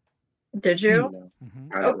 Did you? No, Hmm.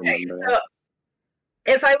 I don't Okay, remember so that.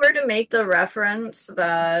 if I were to make the reference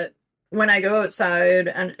that when I go outside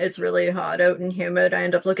and it's really hot out and humid, I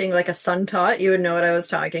end up looking like a Suntot, you would know what I was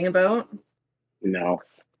talking about. No.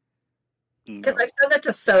 Because I've said that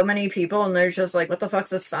to so many people, and they're just like, "What the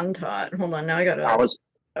fuck's a Suntot?" Hold on, now I gotta. I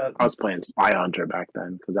was playing Spy Hunter back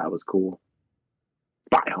then because that was cool.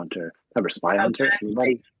 Spy Hunter. Remember Spy Hunter? Okay.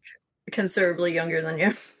 Anybody? Considerably younger than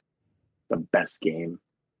you. The best game.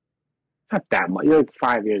 Not that much. You're like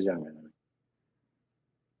 5 years younger than me.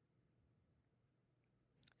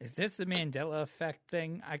 Is this the Mandela effect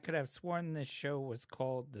thing? I could have sworn this show was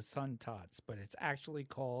called The Sun Tots, but it's actually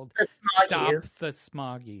called The Stop Smoggies. the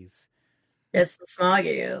Smoggies. It's the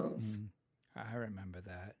Smoggies. I remember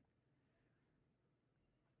that.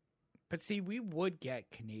 But see, we would get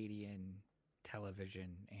Canadian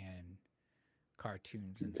television and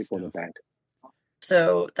cartoons and To go to stuff. bed.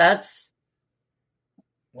 So that's.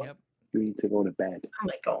 Yep. You need to go to bed. Oh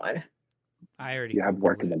my god. I already You have Googled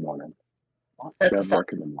work in it. the morning. That's You have the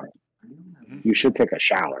work in the morning. You should take a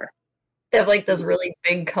shower. They have like this really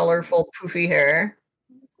big, colorful, poofy hair.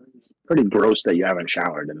 It's pretty gross that you haven't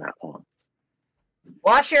showered in that long.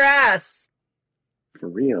 Wash your ass. For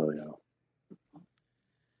real, yo.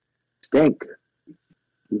 Stink.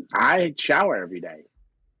 I shower every day.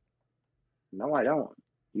 No, I don't.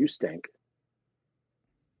 You stink.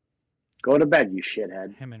 Go to bed, you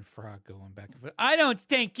shithead. Him and Frog going back and forth. I don't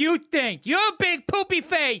stink. You stink. You're a big poopy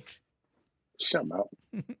face. Shut up.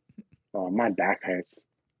 Oh, my back hurts.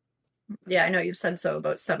 Yeah, I know you've said so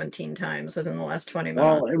about 17 times within the last 20 minutes.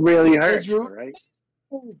 Well, it really hurts, you- all right?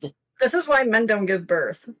 This is why men don't give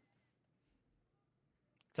birth.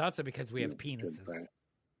 It's also because we have Good penises. for it.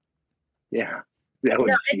 Yeah. That would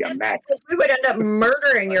No, be a it's mess. because we would end up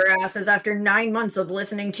murdering your asses after 9 months of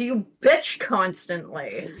listening to you bitch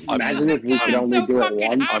constantly. Imagine if we God, could I'm only so do it fucking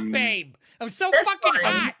once. hot, babe. I'm so That's fucking fine.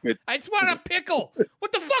 hot. I just want a pickle.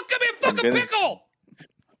 What the fuck? Give me a I'm fucking gonna- pickle.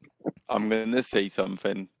 I'm going to say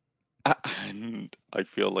something, and I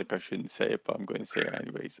feel like I shouldn't say it, but I'm going to say it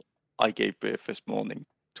anyways. I gave birth this morning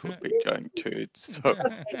to a big giant turd. So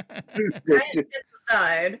I get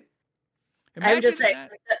aside. I'm just saying.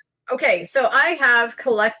 Imagine Okay, so I have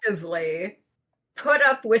collectively put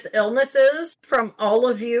up with illnesses from all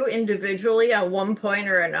of you individually at one point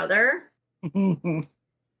or another.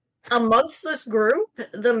 Amongst this group,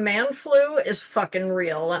 the man flu is fucking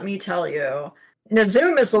real, let me tell you.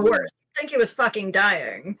 Nazum is the worst. I think he was fucking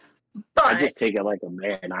dying. I But, just take it like a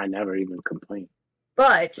man. I never even complain.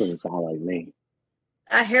 but, Doesn't sound like me.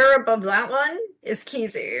 a hair above that one is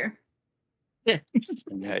Keezy. hey,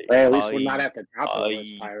 Hey, at least we're not at the top of the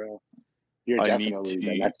list, I- Pyro. You're I need definitely to-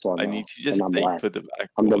 the next one. I though, need to just and I'm state last. for the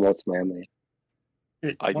I'm the record. most manly.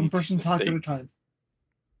 Okay, I one need person to talk at a stay- time.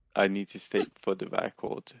 I need to state for the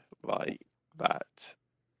record, right, that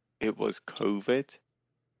it was COVID.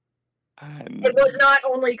 And It was not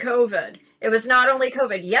only COVID. It was not only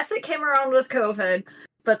COVID. Yes, it came around with COVID,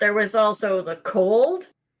 but there was also the cold.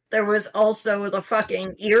 There was also the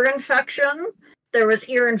fucking ear infection. There was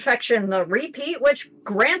ear infection, the repeat, which,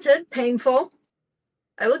 granted, painful.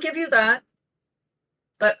 I will give you that.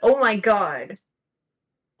 But oh my god.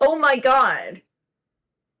 Oh my god.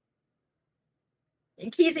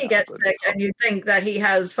 Keezy gets sick and you think that he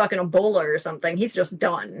has fucking Ebola or something. He's just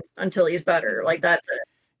done until he's better. Like, that's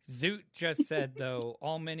it. Zoot just said, though,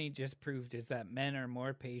 all Minnie just proved is that men are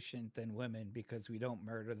more patient than women because we don't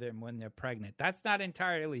murder them when they're pregnant. That's not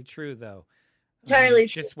entirely true, though. Entirely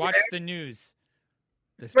Just true. watch the news.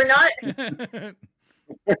 We're not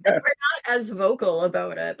as vocal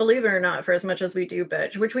about it, believe it or not, for as much as we do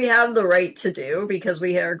bitch, which we have the right to do because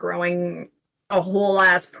we are growing a whole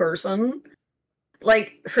ass person.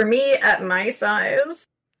 Like, for me, at my size,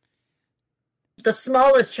 the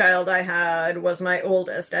smallest child I had was my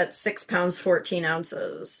oldest at 6 pounds 14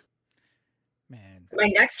 ounces. Man.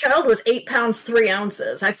 My next child was 8 pounds 3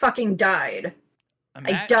 ounces. I fucking died.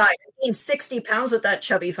 I died. I gained 60 pounds with that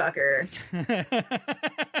chubby fucker.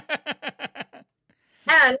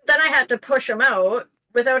 And then I had to push him out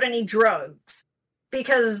without any drugs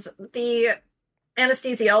because the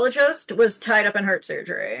anesthesiologist was tied up in heart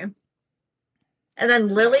surgery. And then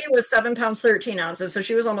Lily was 7 pounds 13 ounces, so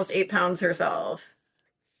she was almost 8 pounds herself.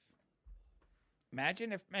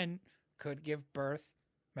 Imagine if men could give birth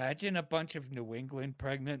Imagine a bunch of New England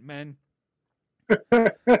pregnant men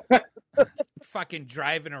fucking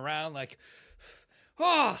driving around like,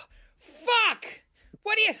 oh, fuck!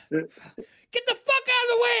 What do you... Get the fuck out of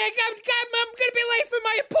the way! I'm gonna be late for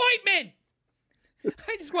my appointment!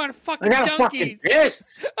 I just want fucking donkeys.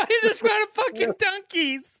 I just want fucking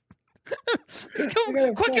donkeys.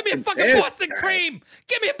 Quick, give me a fucking Boston cream!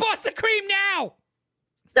 Give me a Boston cream now!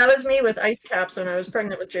 That was me with ice caps when I was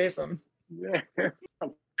pregnant with Jason.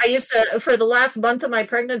 I used to, for the last month of my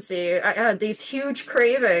pregnancy, I had these huge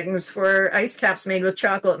cravings for ice caps made with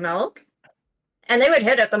chocolate milk. And they would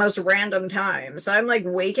hit at the most random times. So I'm like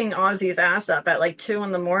waking Ozzy's ass up at like 2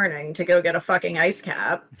 a.m. to go get a fucking ice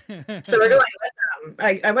cap. So we're going with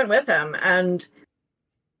him. I went with him, and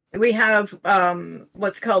we have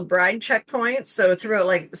what's called bride checkpoints. So throughout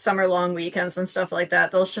like summer long weekends and stuff like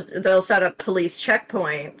that, they'll set up police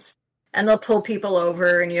checkpoints, and they'll pull people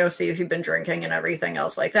over and see if you've been drinking and everything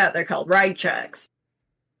else like that. They're called ride checks.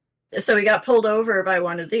 So we got pulled over by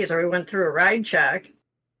one of these, or we went through a ride check.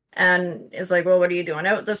 And it's like, well, what are you doing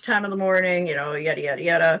out this time of the morning? Yada, yada,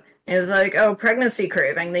 yada. And it's like, oh, pregnancy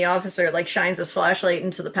craving. The officer, like, shines his flashlight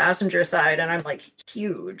into the passenger side, and I'm, like,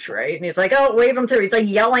 huge, right? And he's like, oh, wave him through. He's, like,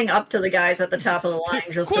 yelling up to the guys at the top of the line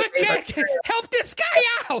just quick, to wave him help this guy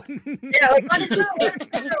out! Yeah, like, let it go.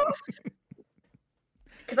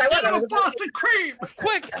 Because I want a Boston cream!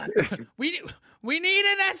 Quick! We need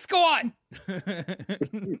an escort!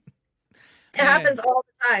 It happens all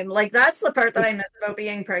the time. Like, that's the part that I miss about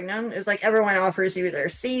being pregnant, is like everyone offers you their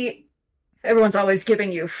seat. Everyone's always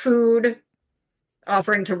giving you food,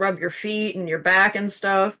 offering to rub your feet and your back and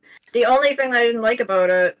stuff. The only thing that I didn't like about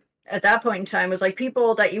it at that point in time was like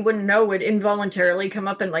people that you wouldn't know would involuntarily come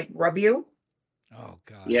up and like rub you. Oh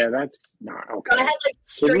god. Yeah, that's not okay. I had like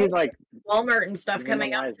straight like Walmart and stuff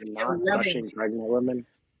coming up and rubbing pregnant women.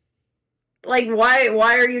 Like, why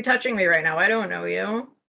are you touching me right now? I don't know you.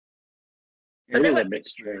 But they were a bit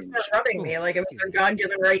strange. Rubbing me like it was their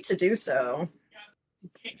God-given right to do so.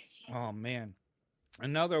 Oh man,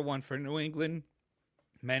 another one for New England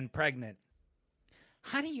men pregnant.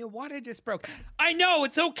 Honey, your water just broke. I know,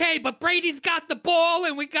 it's okay, but Brady's got the ball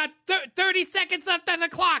and we got 30 seconds left on the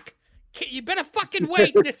clock. You better fucking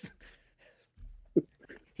wait.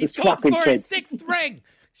 He's going for his 6th ring.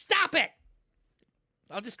 Stop it.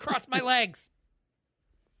 I'll just cross my legs.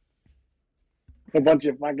 A bunch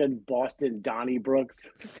of fucking Boston Donnybrooks.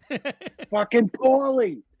 Fucking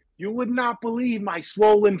Paulie. You would not believe my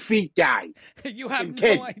swollen feet guy. You have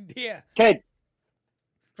no idea. Kid.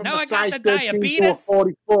 Now I got the diabetes.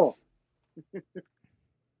 44.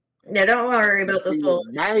 Yeah, don't worry about this little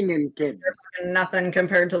banging kid. Nothing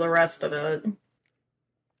compared to the rest of it.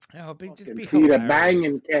 Oh, but just be a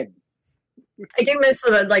banging kid. I do miss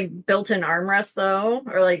the like built-in armrest though,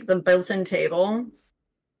 or like the built-in table.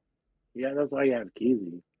 Yeah, that's why you have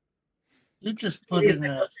Keezy. You just put it in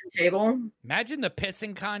a table. Imagine the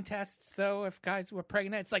pissing contests though. If guys were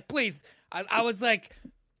pregnant, it's like, please. I was like,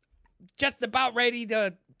 just about ready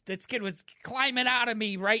to. This kid was climbing out of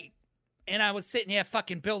me, right? And I was sitting here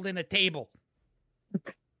fucking building a table.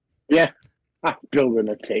 Yeah, I'm building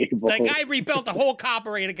a table. It's like I rebuilt the whole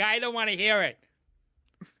carburetor, guy. I don't want to hear it.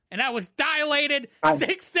 And I was dilated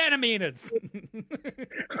 6 centimeters.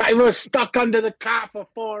 I was stuck under the car for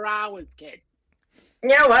 4 hours, kid. You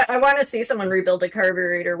know what? I want to see someone rebuild a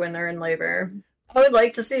carburetor when they're in labor. I would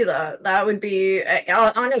like to see that. That would be...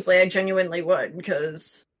 Honestly, I genuinely would,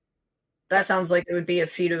 because that sounds like it would be a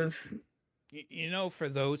feat of... You know, for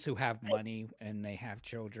those who have money and they have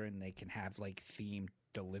children, they can have, like, themed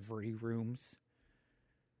delivery rooms.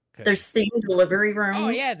 There's themed delivery rooms? Oh,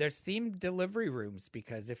 yeah, there's themed delivery rooms,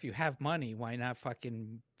 because if you have money, why not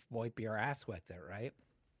fucking wipe your ass with it, right?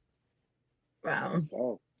 Wow.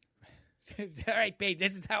 So. All right, babe,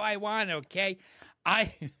 this is how I want it, okay?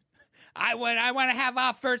 I want to have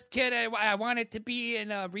our first kid. I want it to be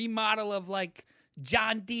in a remodel of, like,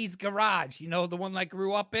 John D's garage. You know, the one I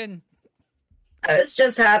grew up in? I was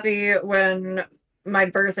just happy when my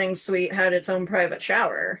birthing suite had its own private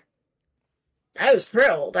shower. I was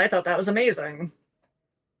thrilled. I thought that was amazing.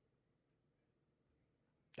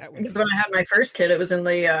 Because when I had my first kid, it was in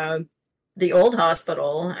the old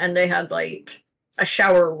hospital, and they had like a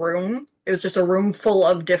shower room. It was just a room full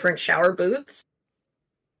of different shower booths,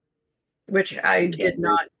 which I did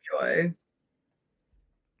not enjoy.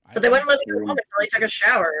 But they wouldn't let me go home until I took a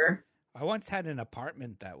shower. I once had an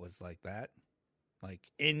apartment that was like that. Like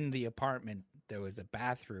in the apartment, there was a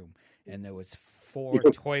bathroom, and there was 4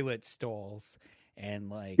 toilet stalls, and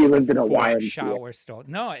like 4 shower stalls.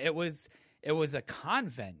 No, it was a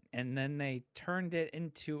convent, and then they turned it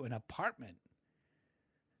into an apartment.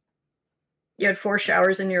 You had 4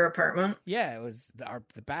 showers in your apartment? Yeah, it was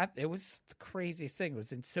the bath. It was the craziest thing. It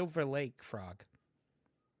was in Silver Lake, Frog.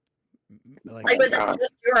 Like, was it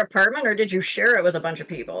just your apartment, or did you share it with a bunch of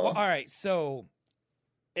people? Well, all right, so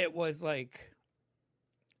it was like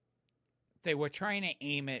they were trying to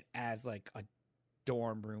aim it as like a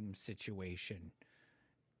dorm room situation,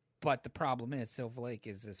 but the problem is Silver Lake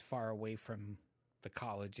is as far away from the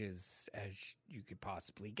colleges as you could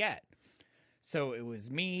possibly get. So it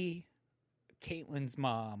was me, Caitlin's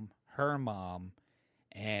mom, her mom,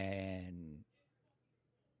 and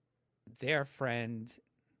their friend,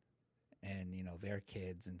 and their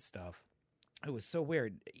kids and stuff. It was so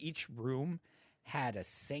weird. Each room had a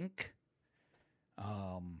sink.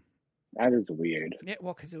 That is weird. Yeah,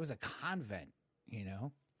 well, because it was a convent,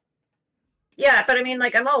 Yeah, but I mean,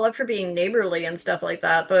 like, I'm all up for being neighborly and stuff like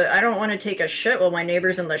that, but I don't want to take a shit while my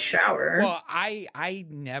neighbor's in the shower. Well, I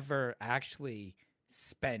never actually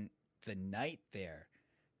spent the night there,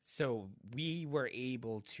 so we were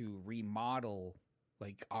able to remodel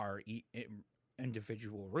like our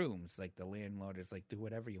individual rooms. Like the landlord is like, do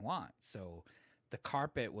whatever you want. So the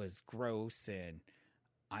carpet was gross, and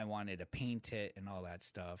I wanted to paint it and all that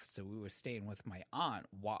stuff. So we were staying with my aunt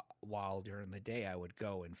while during the day I would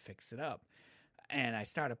go and fix it up. And I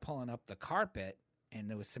started pulling up the carpet, and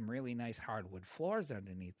there was some really nice hardwood floors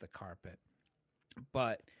underneath the carpet.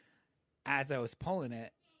 But as I was pulling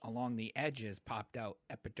it, along the edges popped out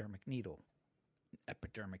epidermic needle.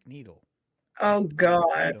 Oh,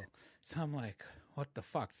 God. Needle. So I'm like, what the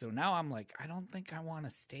fuck? So now I'm like, I don't think I want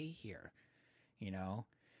to stay here,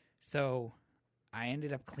 So I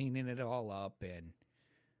ended up cleaning it all up, and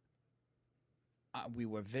we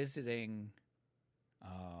were visiting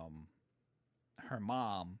her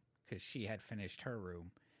mom because she had finished her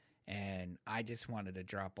room, and I just wanted to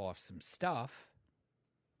drop off some stuff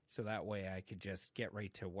so that way I could just get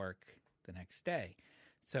right to work the next day.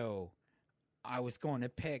 So I was going to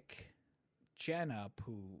pick Jen up,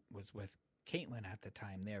 who was with Caitlin at the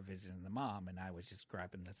time there visiting the mom, and I was just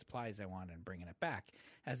grabbing the supplies I wanted and bringing it back.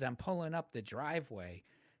 As I'm pulling up the driveway,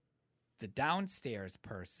 the downstairs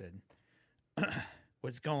person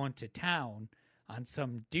was going to town on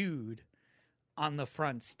some dude on the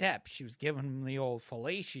front step. She was giving him the old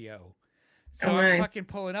fellatio. So I'm fucking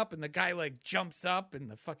pulling up, and the guy like jumps up, and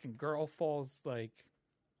the fucking girl falls like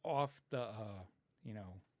off the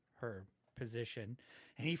her position,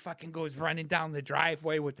 and he fucking goes running down the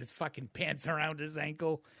driveway with his fucking pants around his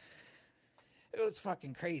ankle. It was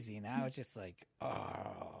fucking crazy, and I was just like,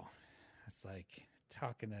 oh. It's like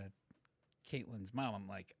talking to Caitlin's mom. I'm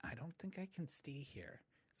like, I don't think I can stay here.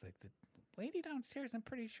 It's like the lady downstairs, I'm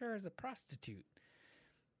pretty sure, is a prostitute.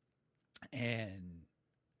 And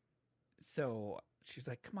so she's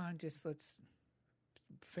like, come on, just let's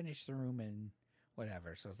finish the room and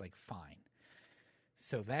whatever. So I was like, fine.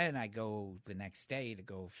 So then I go the next day to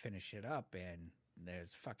go finish it up, and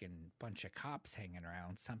there's fucking bunch of cops hanging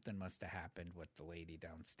around. Something must have happened with the lady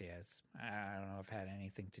downstairs. I don't know if it had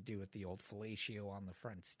anything to do with the old fellatio on the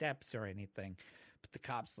front steps or anything. But the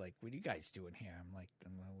cops like, what are you guys doing here? I'm like,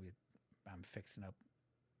 I'm fixing up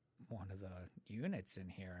one of the units in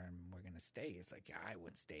here, and we're going to stay. He's like, yeah, I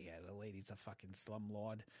wouldn't stay here. The lady's a fucking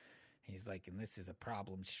slumlord. He's like, and this is a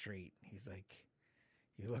problem street. He's like,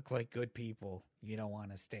 you look like good people. You don't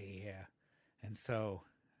want to stay here. And so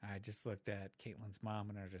I just looked at Caitlin's mom,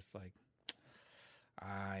 and they're just like,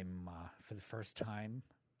 I'm, for the first time,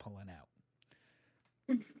 pulling out.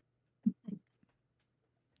 And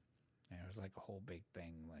it was like a whole big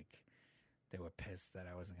thing. Like, they were pissed that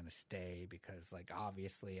I wasn't going to stay because, like,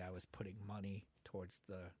 obviously I was putting money towards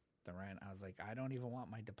the rent. I was like, I don't even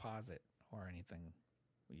want my deposit or anything.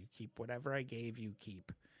 You keep whatever I gave you,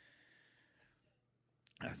 keep.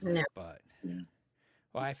 No. But,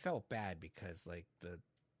 well, I felt bad because, like,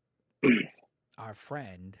 our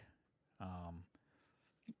friend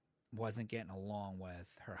wasn't getting along with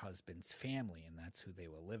her husband's family, and that's who they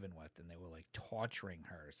were living with, and they were, like, torturing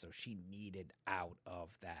her, so she needed out of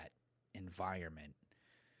that environment.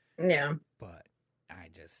 Yeah. But I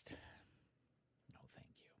just, no, thank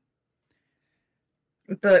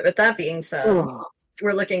you. But with that being said,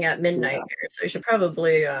 we're looking at midnight here, so we should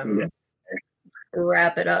probably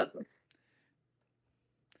wrap it up.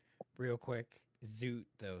 Real quick, Zoot,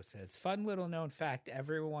 though, says, fun little known fact,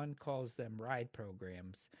 everyone calls them ride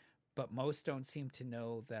programs, but most don't seem to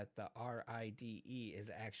know that the RIDE is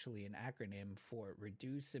actually an acronym for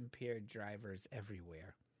Reduce Impaired Drivers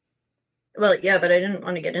Everywhere. Well, yeah, but I didn't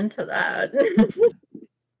want to get into that.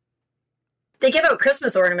 They give out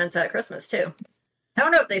Christmas ornaments at Christmas, too. I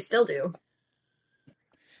don't know if they still do.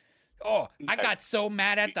 Oh, I got so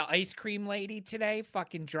mad at the ice cream lady today,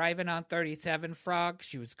 fucking driving on 37 Frog.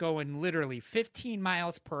 She was going literally 15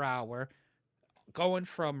 miles per hour, going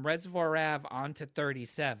from Reservoir Ave onto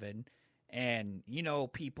 37. And, you know,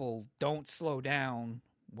 people don't slow down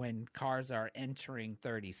when cars are entering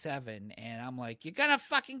 37. And I'm like, you're gonna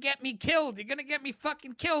fucking get me killed. You're gonna get me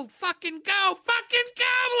fucking killed. Fucking go,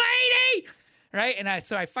 lady! Right? And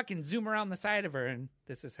so I fucking zoom around the side of her, and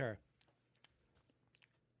this is her.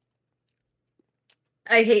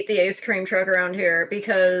 I hate the ice cream truck around here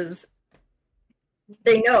because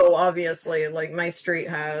they know, obviously, like, my street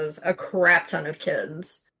has a crap ton of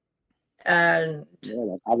kids. And Yeah,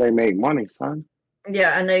 that's how they make money, son.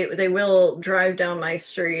 yeah, and they will drive down my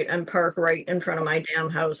street and park right in front of my damn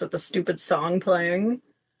house with the stupid song playing.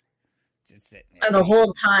 Just sitting And the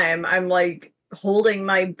whole time, I'm, like, holding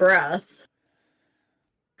my breath,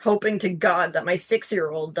 hoping to God that my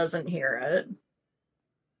 6-year-old doesn't hear it.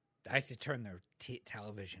 I used to turn the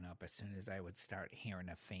television up as soon as I would start hearing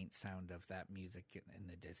a faint sound of that music in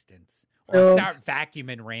the distance. Or start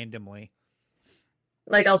vacuuming randomly.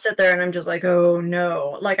 Like, I'll sit there and I'm just like, oh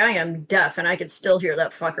no. Like, I am deaf and I could still hear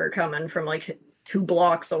that fucker coming from, like, 2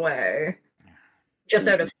 blocks away. Just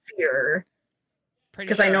out of fear.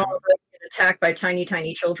 Because I know I'm going to get attacked by tiny,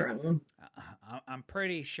 tiny children. I'm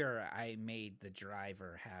pretty sure I made the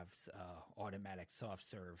driver have automatic soft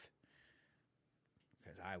serve.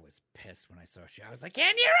 Because I was pissed when I saw shit. I was like,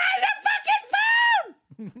 can you run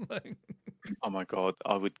the fucking phone? Oh my god,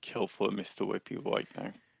 I would kill for Mr. Whippy right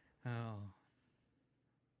now. Oh.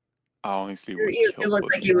 I honestly would You kill look for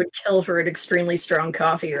like you would kill for an extremely strong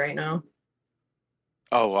coffee right now.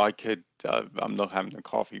 Oh, I could. I'm not having a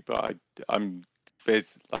coffee, but I'm.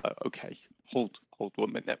 There's okay. Hold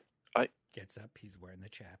 1 minute. Gets up. He's wearing the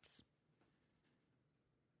chaps.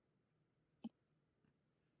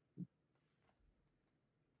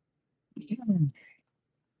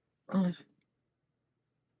 Oh,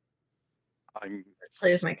 I'm.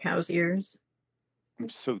 play with my cow's ears. I'm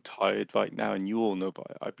so tired right now, and you all know,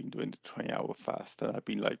 but I've been doing the 20-hour fast, and I've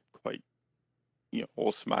been like quite,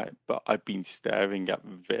 awesome at it. But I've been staring at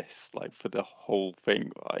this like for the whole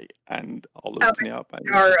thing, right? And I'll open it up. And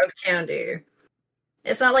Jar of candy.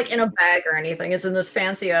 It's not like in a bag or anything. It's in this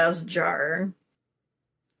fancy ass jar.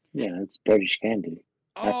 Yeah, it's British candy.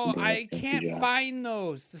 Oh, I can't find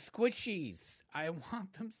those. The squishies. I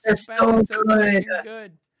want them so They're bad. so So good. fucking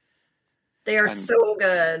good. They are so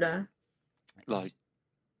good. Like,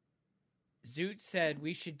 Zoot said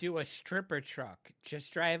we should do a stripper truck.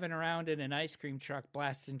 Just driving around in an ice cream truck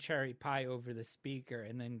blasting cherry pie over the speaker,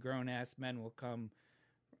 and then grown-ass men will come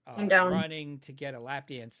running to get a lap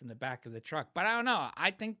dance in the back of the truck. But I don't know.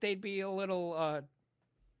 I think they'd be a little,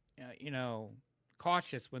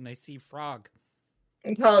 cautious when they see Frog.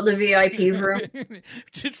 You call it the VIP room.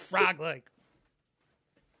 Just Frog like.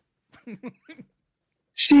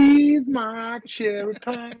 She's my cherry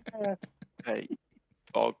pie. hey,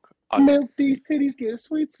 Frog. Milk these titties, get a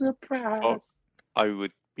sweet surprise. I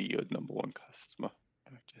would be your number one customer.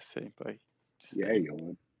 I'm just saying, but Yeah, you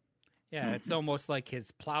would. Yeah, it's almost like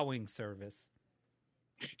his plowing service.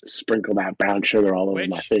 Sprinkle that brown sugar all over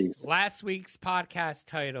my face. Last week's podcast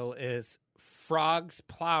title is Frogs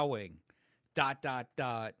Plowing. ...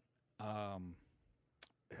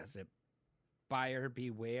 Is it Buyer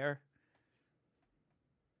Beware?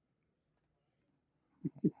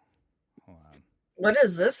 Hold on. What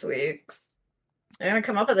is this week's? I'm gonna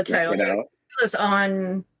come up with a title. I do this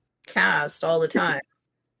on cast all the time.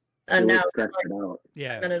 And now,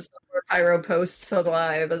 yeah, minutes before Pyro posts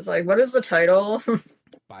live, it's like, what is the title?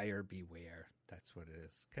 Buyer Beware. That's what it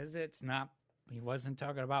is. Because it's not. He wasn't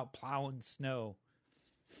talking about plowing snow.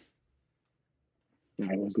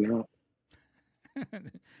 I was not.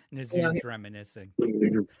 Nazoom's reminiscing.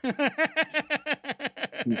 It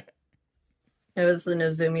was the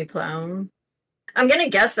Nozumi plow. I'm gonna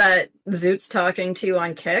guess that Zoot's talking to you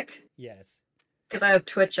on Kick. Yes. Because I have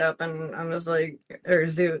Twitch up and I was like, or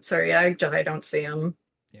Zoot, sorry, I don't see him.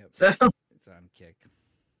 Yep. So it's on Kick.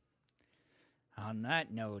 On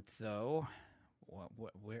that note, though,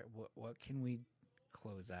 what can we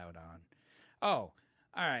close out on? Oh,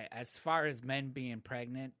 all right. As far as men being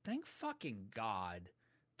pregnant, thank fucking God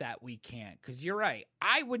that we can't. Because you're right.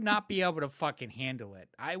 I would not be able to fucking handle it.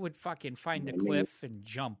 I would fucking find a cliff and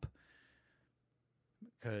jump.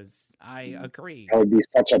 Because I agree. I would be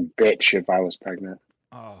such a bitch if I was pregnant.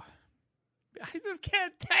 Oh. I just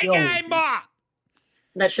can't take it anymore.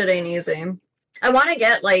 that shit ain't easy. I want to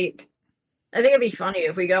get, like, I think it'd be funny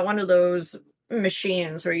if we got one of those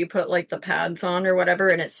machines where you put, like, the pads on or whatever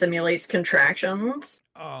and it simulates contractions.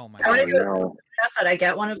 Oh my God. I want to do suggest that I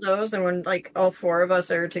get one of those, and when like all four of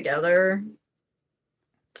us are together,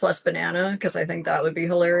 plus banana, because I think that would be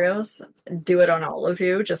hilarious. Do it on all of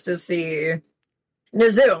you just to see.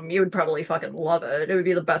 Zoom, you would probably fucking love it. It would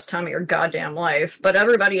be the best time of your goddamn life. But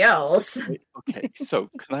everybody else, Okay, so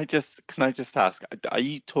can I just ask? Are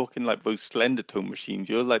you talking like those slender tone machines?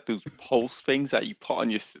 You're like those pulse things that you put on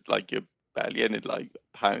your your belly, and it like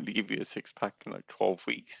apparently give you a 6-pack in like 12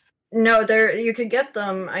 weeks. no, they're you could get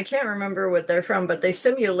them. I can't remember what they're from, but they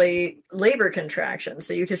simulate labor contractions,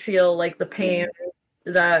 so you could feel like the pain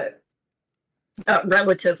that,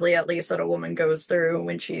 relatively at least, that a woman goes through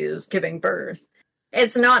when she is giving birth.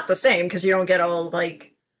 It's not the same because you don't get all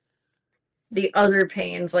like the other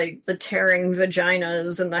pains, like the tearing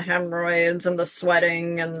vaginas and the hemorrhoids and the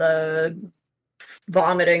sweating and the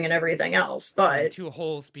vomiting and everything else. But 2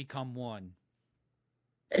 holes become 1.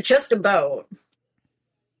 it's just a boat.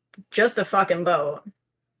 Just a fucking boat.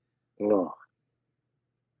 Ugh.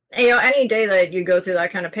 You know, any day that you go through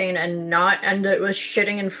that kind of pain and not end it with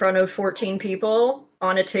shitting in front of 14 people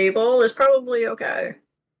on a table is probably okay.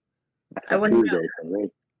 I wouldn't know. Tuesday for me.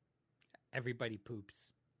 Everybody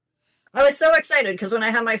poops. I was so excited because when I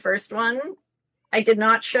had my first one, I did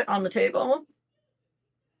not shit on the table.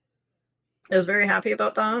 I was very happy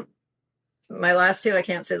about that. My last 2, I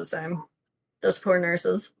can't say the same. Those poor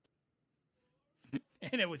nurses.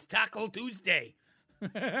 And it was Taco Tuesday.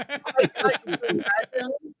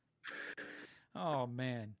 Oh,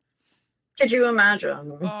 man. Could you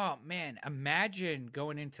imagine? Oh, man. Imagine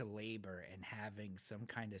going into labor and having some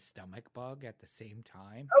kind of stomach bug at the same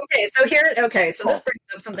time. So this brings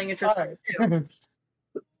up something interesting too.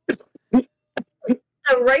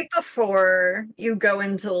 So right before you go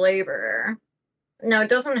into labor, now it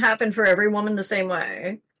doesn't happen for every woman the same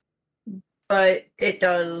way, but it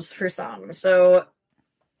does for some. So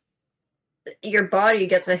your body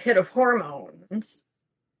gets a hit of hormones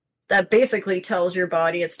that basically tells your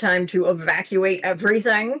body it's time to evacuate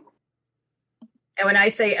everything. And when I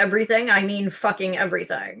say everything, I mean fucking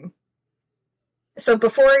everything. So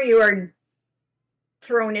before you are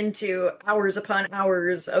thrown into hours upon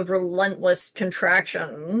hours of relentless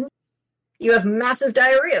contractions, you have massive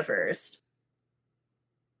diarrhea first.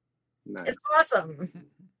 Nice. It's awesome.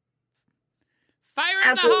 Fire in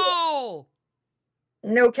Absolutely. the hole!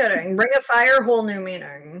 No kidding. Bring a fire, whole new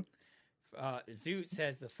meaning. Zoot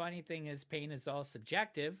says the funny thing is pain is all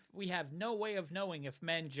subjective. We have no way of knowing if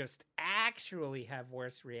men just actually have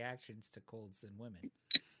worse reactions to colds than women.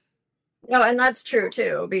 No, and that's true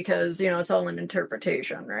too, because it's all an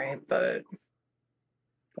interpretation, right? But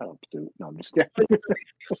Oh, dude. No, I'm just kidding.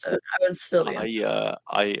 I would still be.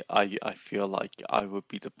 I feel like I would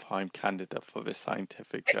be the prime candidate for the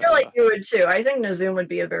scientific. I feel like you would too. I think Nazoom would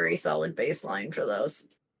be a very solid baseline for those.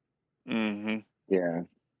 Mm-hmm. Yeah.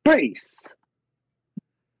 Brace.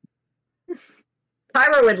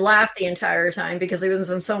 Pyro would laugh the entire time because he was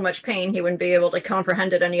in so much pain he wouldn't be able to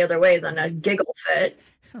comprehend it any other way than a giggle fit.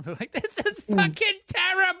 Like, this is fucking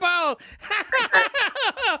terrible!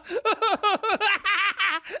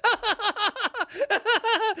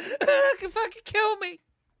 Can fucking kill me!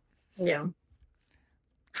 Yeah.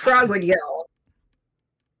 Frog would yell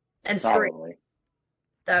and scream. Probably.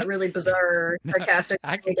 That really bizarre, sarcastic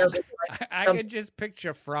I thing he does with, I could just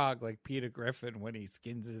picture Frog like Peter Griffin when he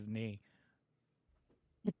skins his knee.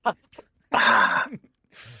 Ah,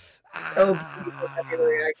 Oh,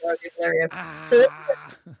 that'd be hilarious. So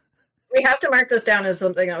we have to mark this down as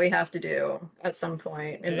something that we have to do at some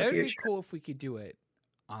point in the It'd be future. cool if we could do it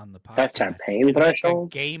on the podcast. That's our pain and make a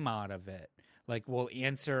threshold? game out of it. Like, we'll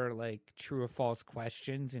answer like true or false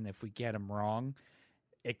questions, and if we get them wrong,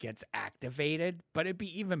 it gets activated. But it'd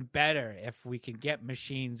be even better if we can get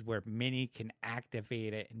machines where Minnie can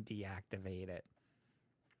activate it and deactivate it.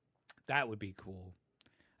 That would be cool.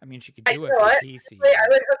 I mean, she could do it for PC. I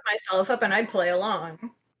would hook myself up and I'd play along.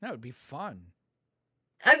 That would be fun.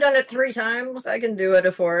 I've done it 3 times. I can do it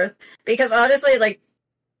a 4th. Because honestly, like,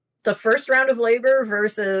 the first round of labor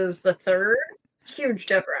versus the third, huge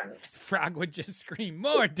difference. Frog would just scream,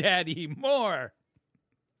 "More, Daddy, more!"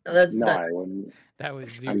 no, I wouldn't. That was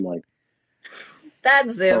Zoom. I'm like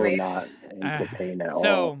That's so zoomy. not into pain at all.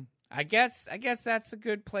 So I guess that's a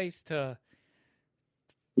good place to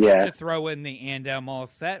throw in the "and I'm all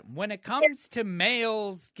set." When it comes to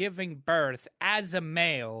males giving birth, as a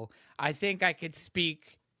male, I think I could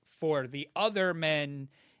speak for the other men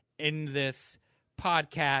in this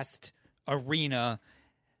podcast arena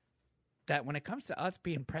that when it comes to us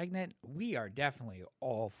being pregnant, we are definitely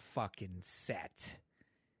all fucking set.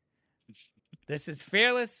 This is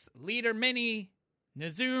Fearless, Leader Mini,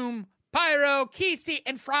 Nazoom, Pyro, Kisi,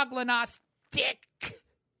 and Froglanos. Dick.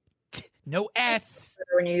 No S.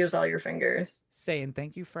 When you use all your fingers. Saying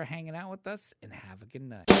thank you for hanging out with us and have a good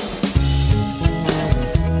night.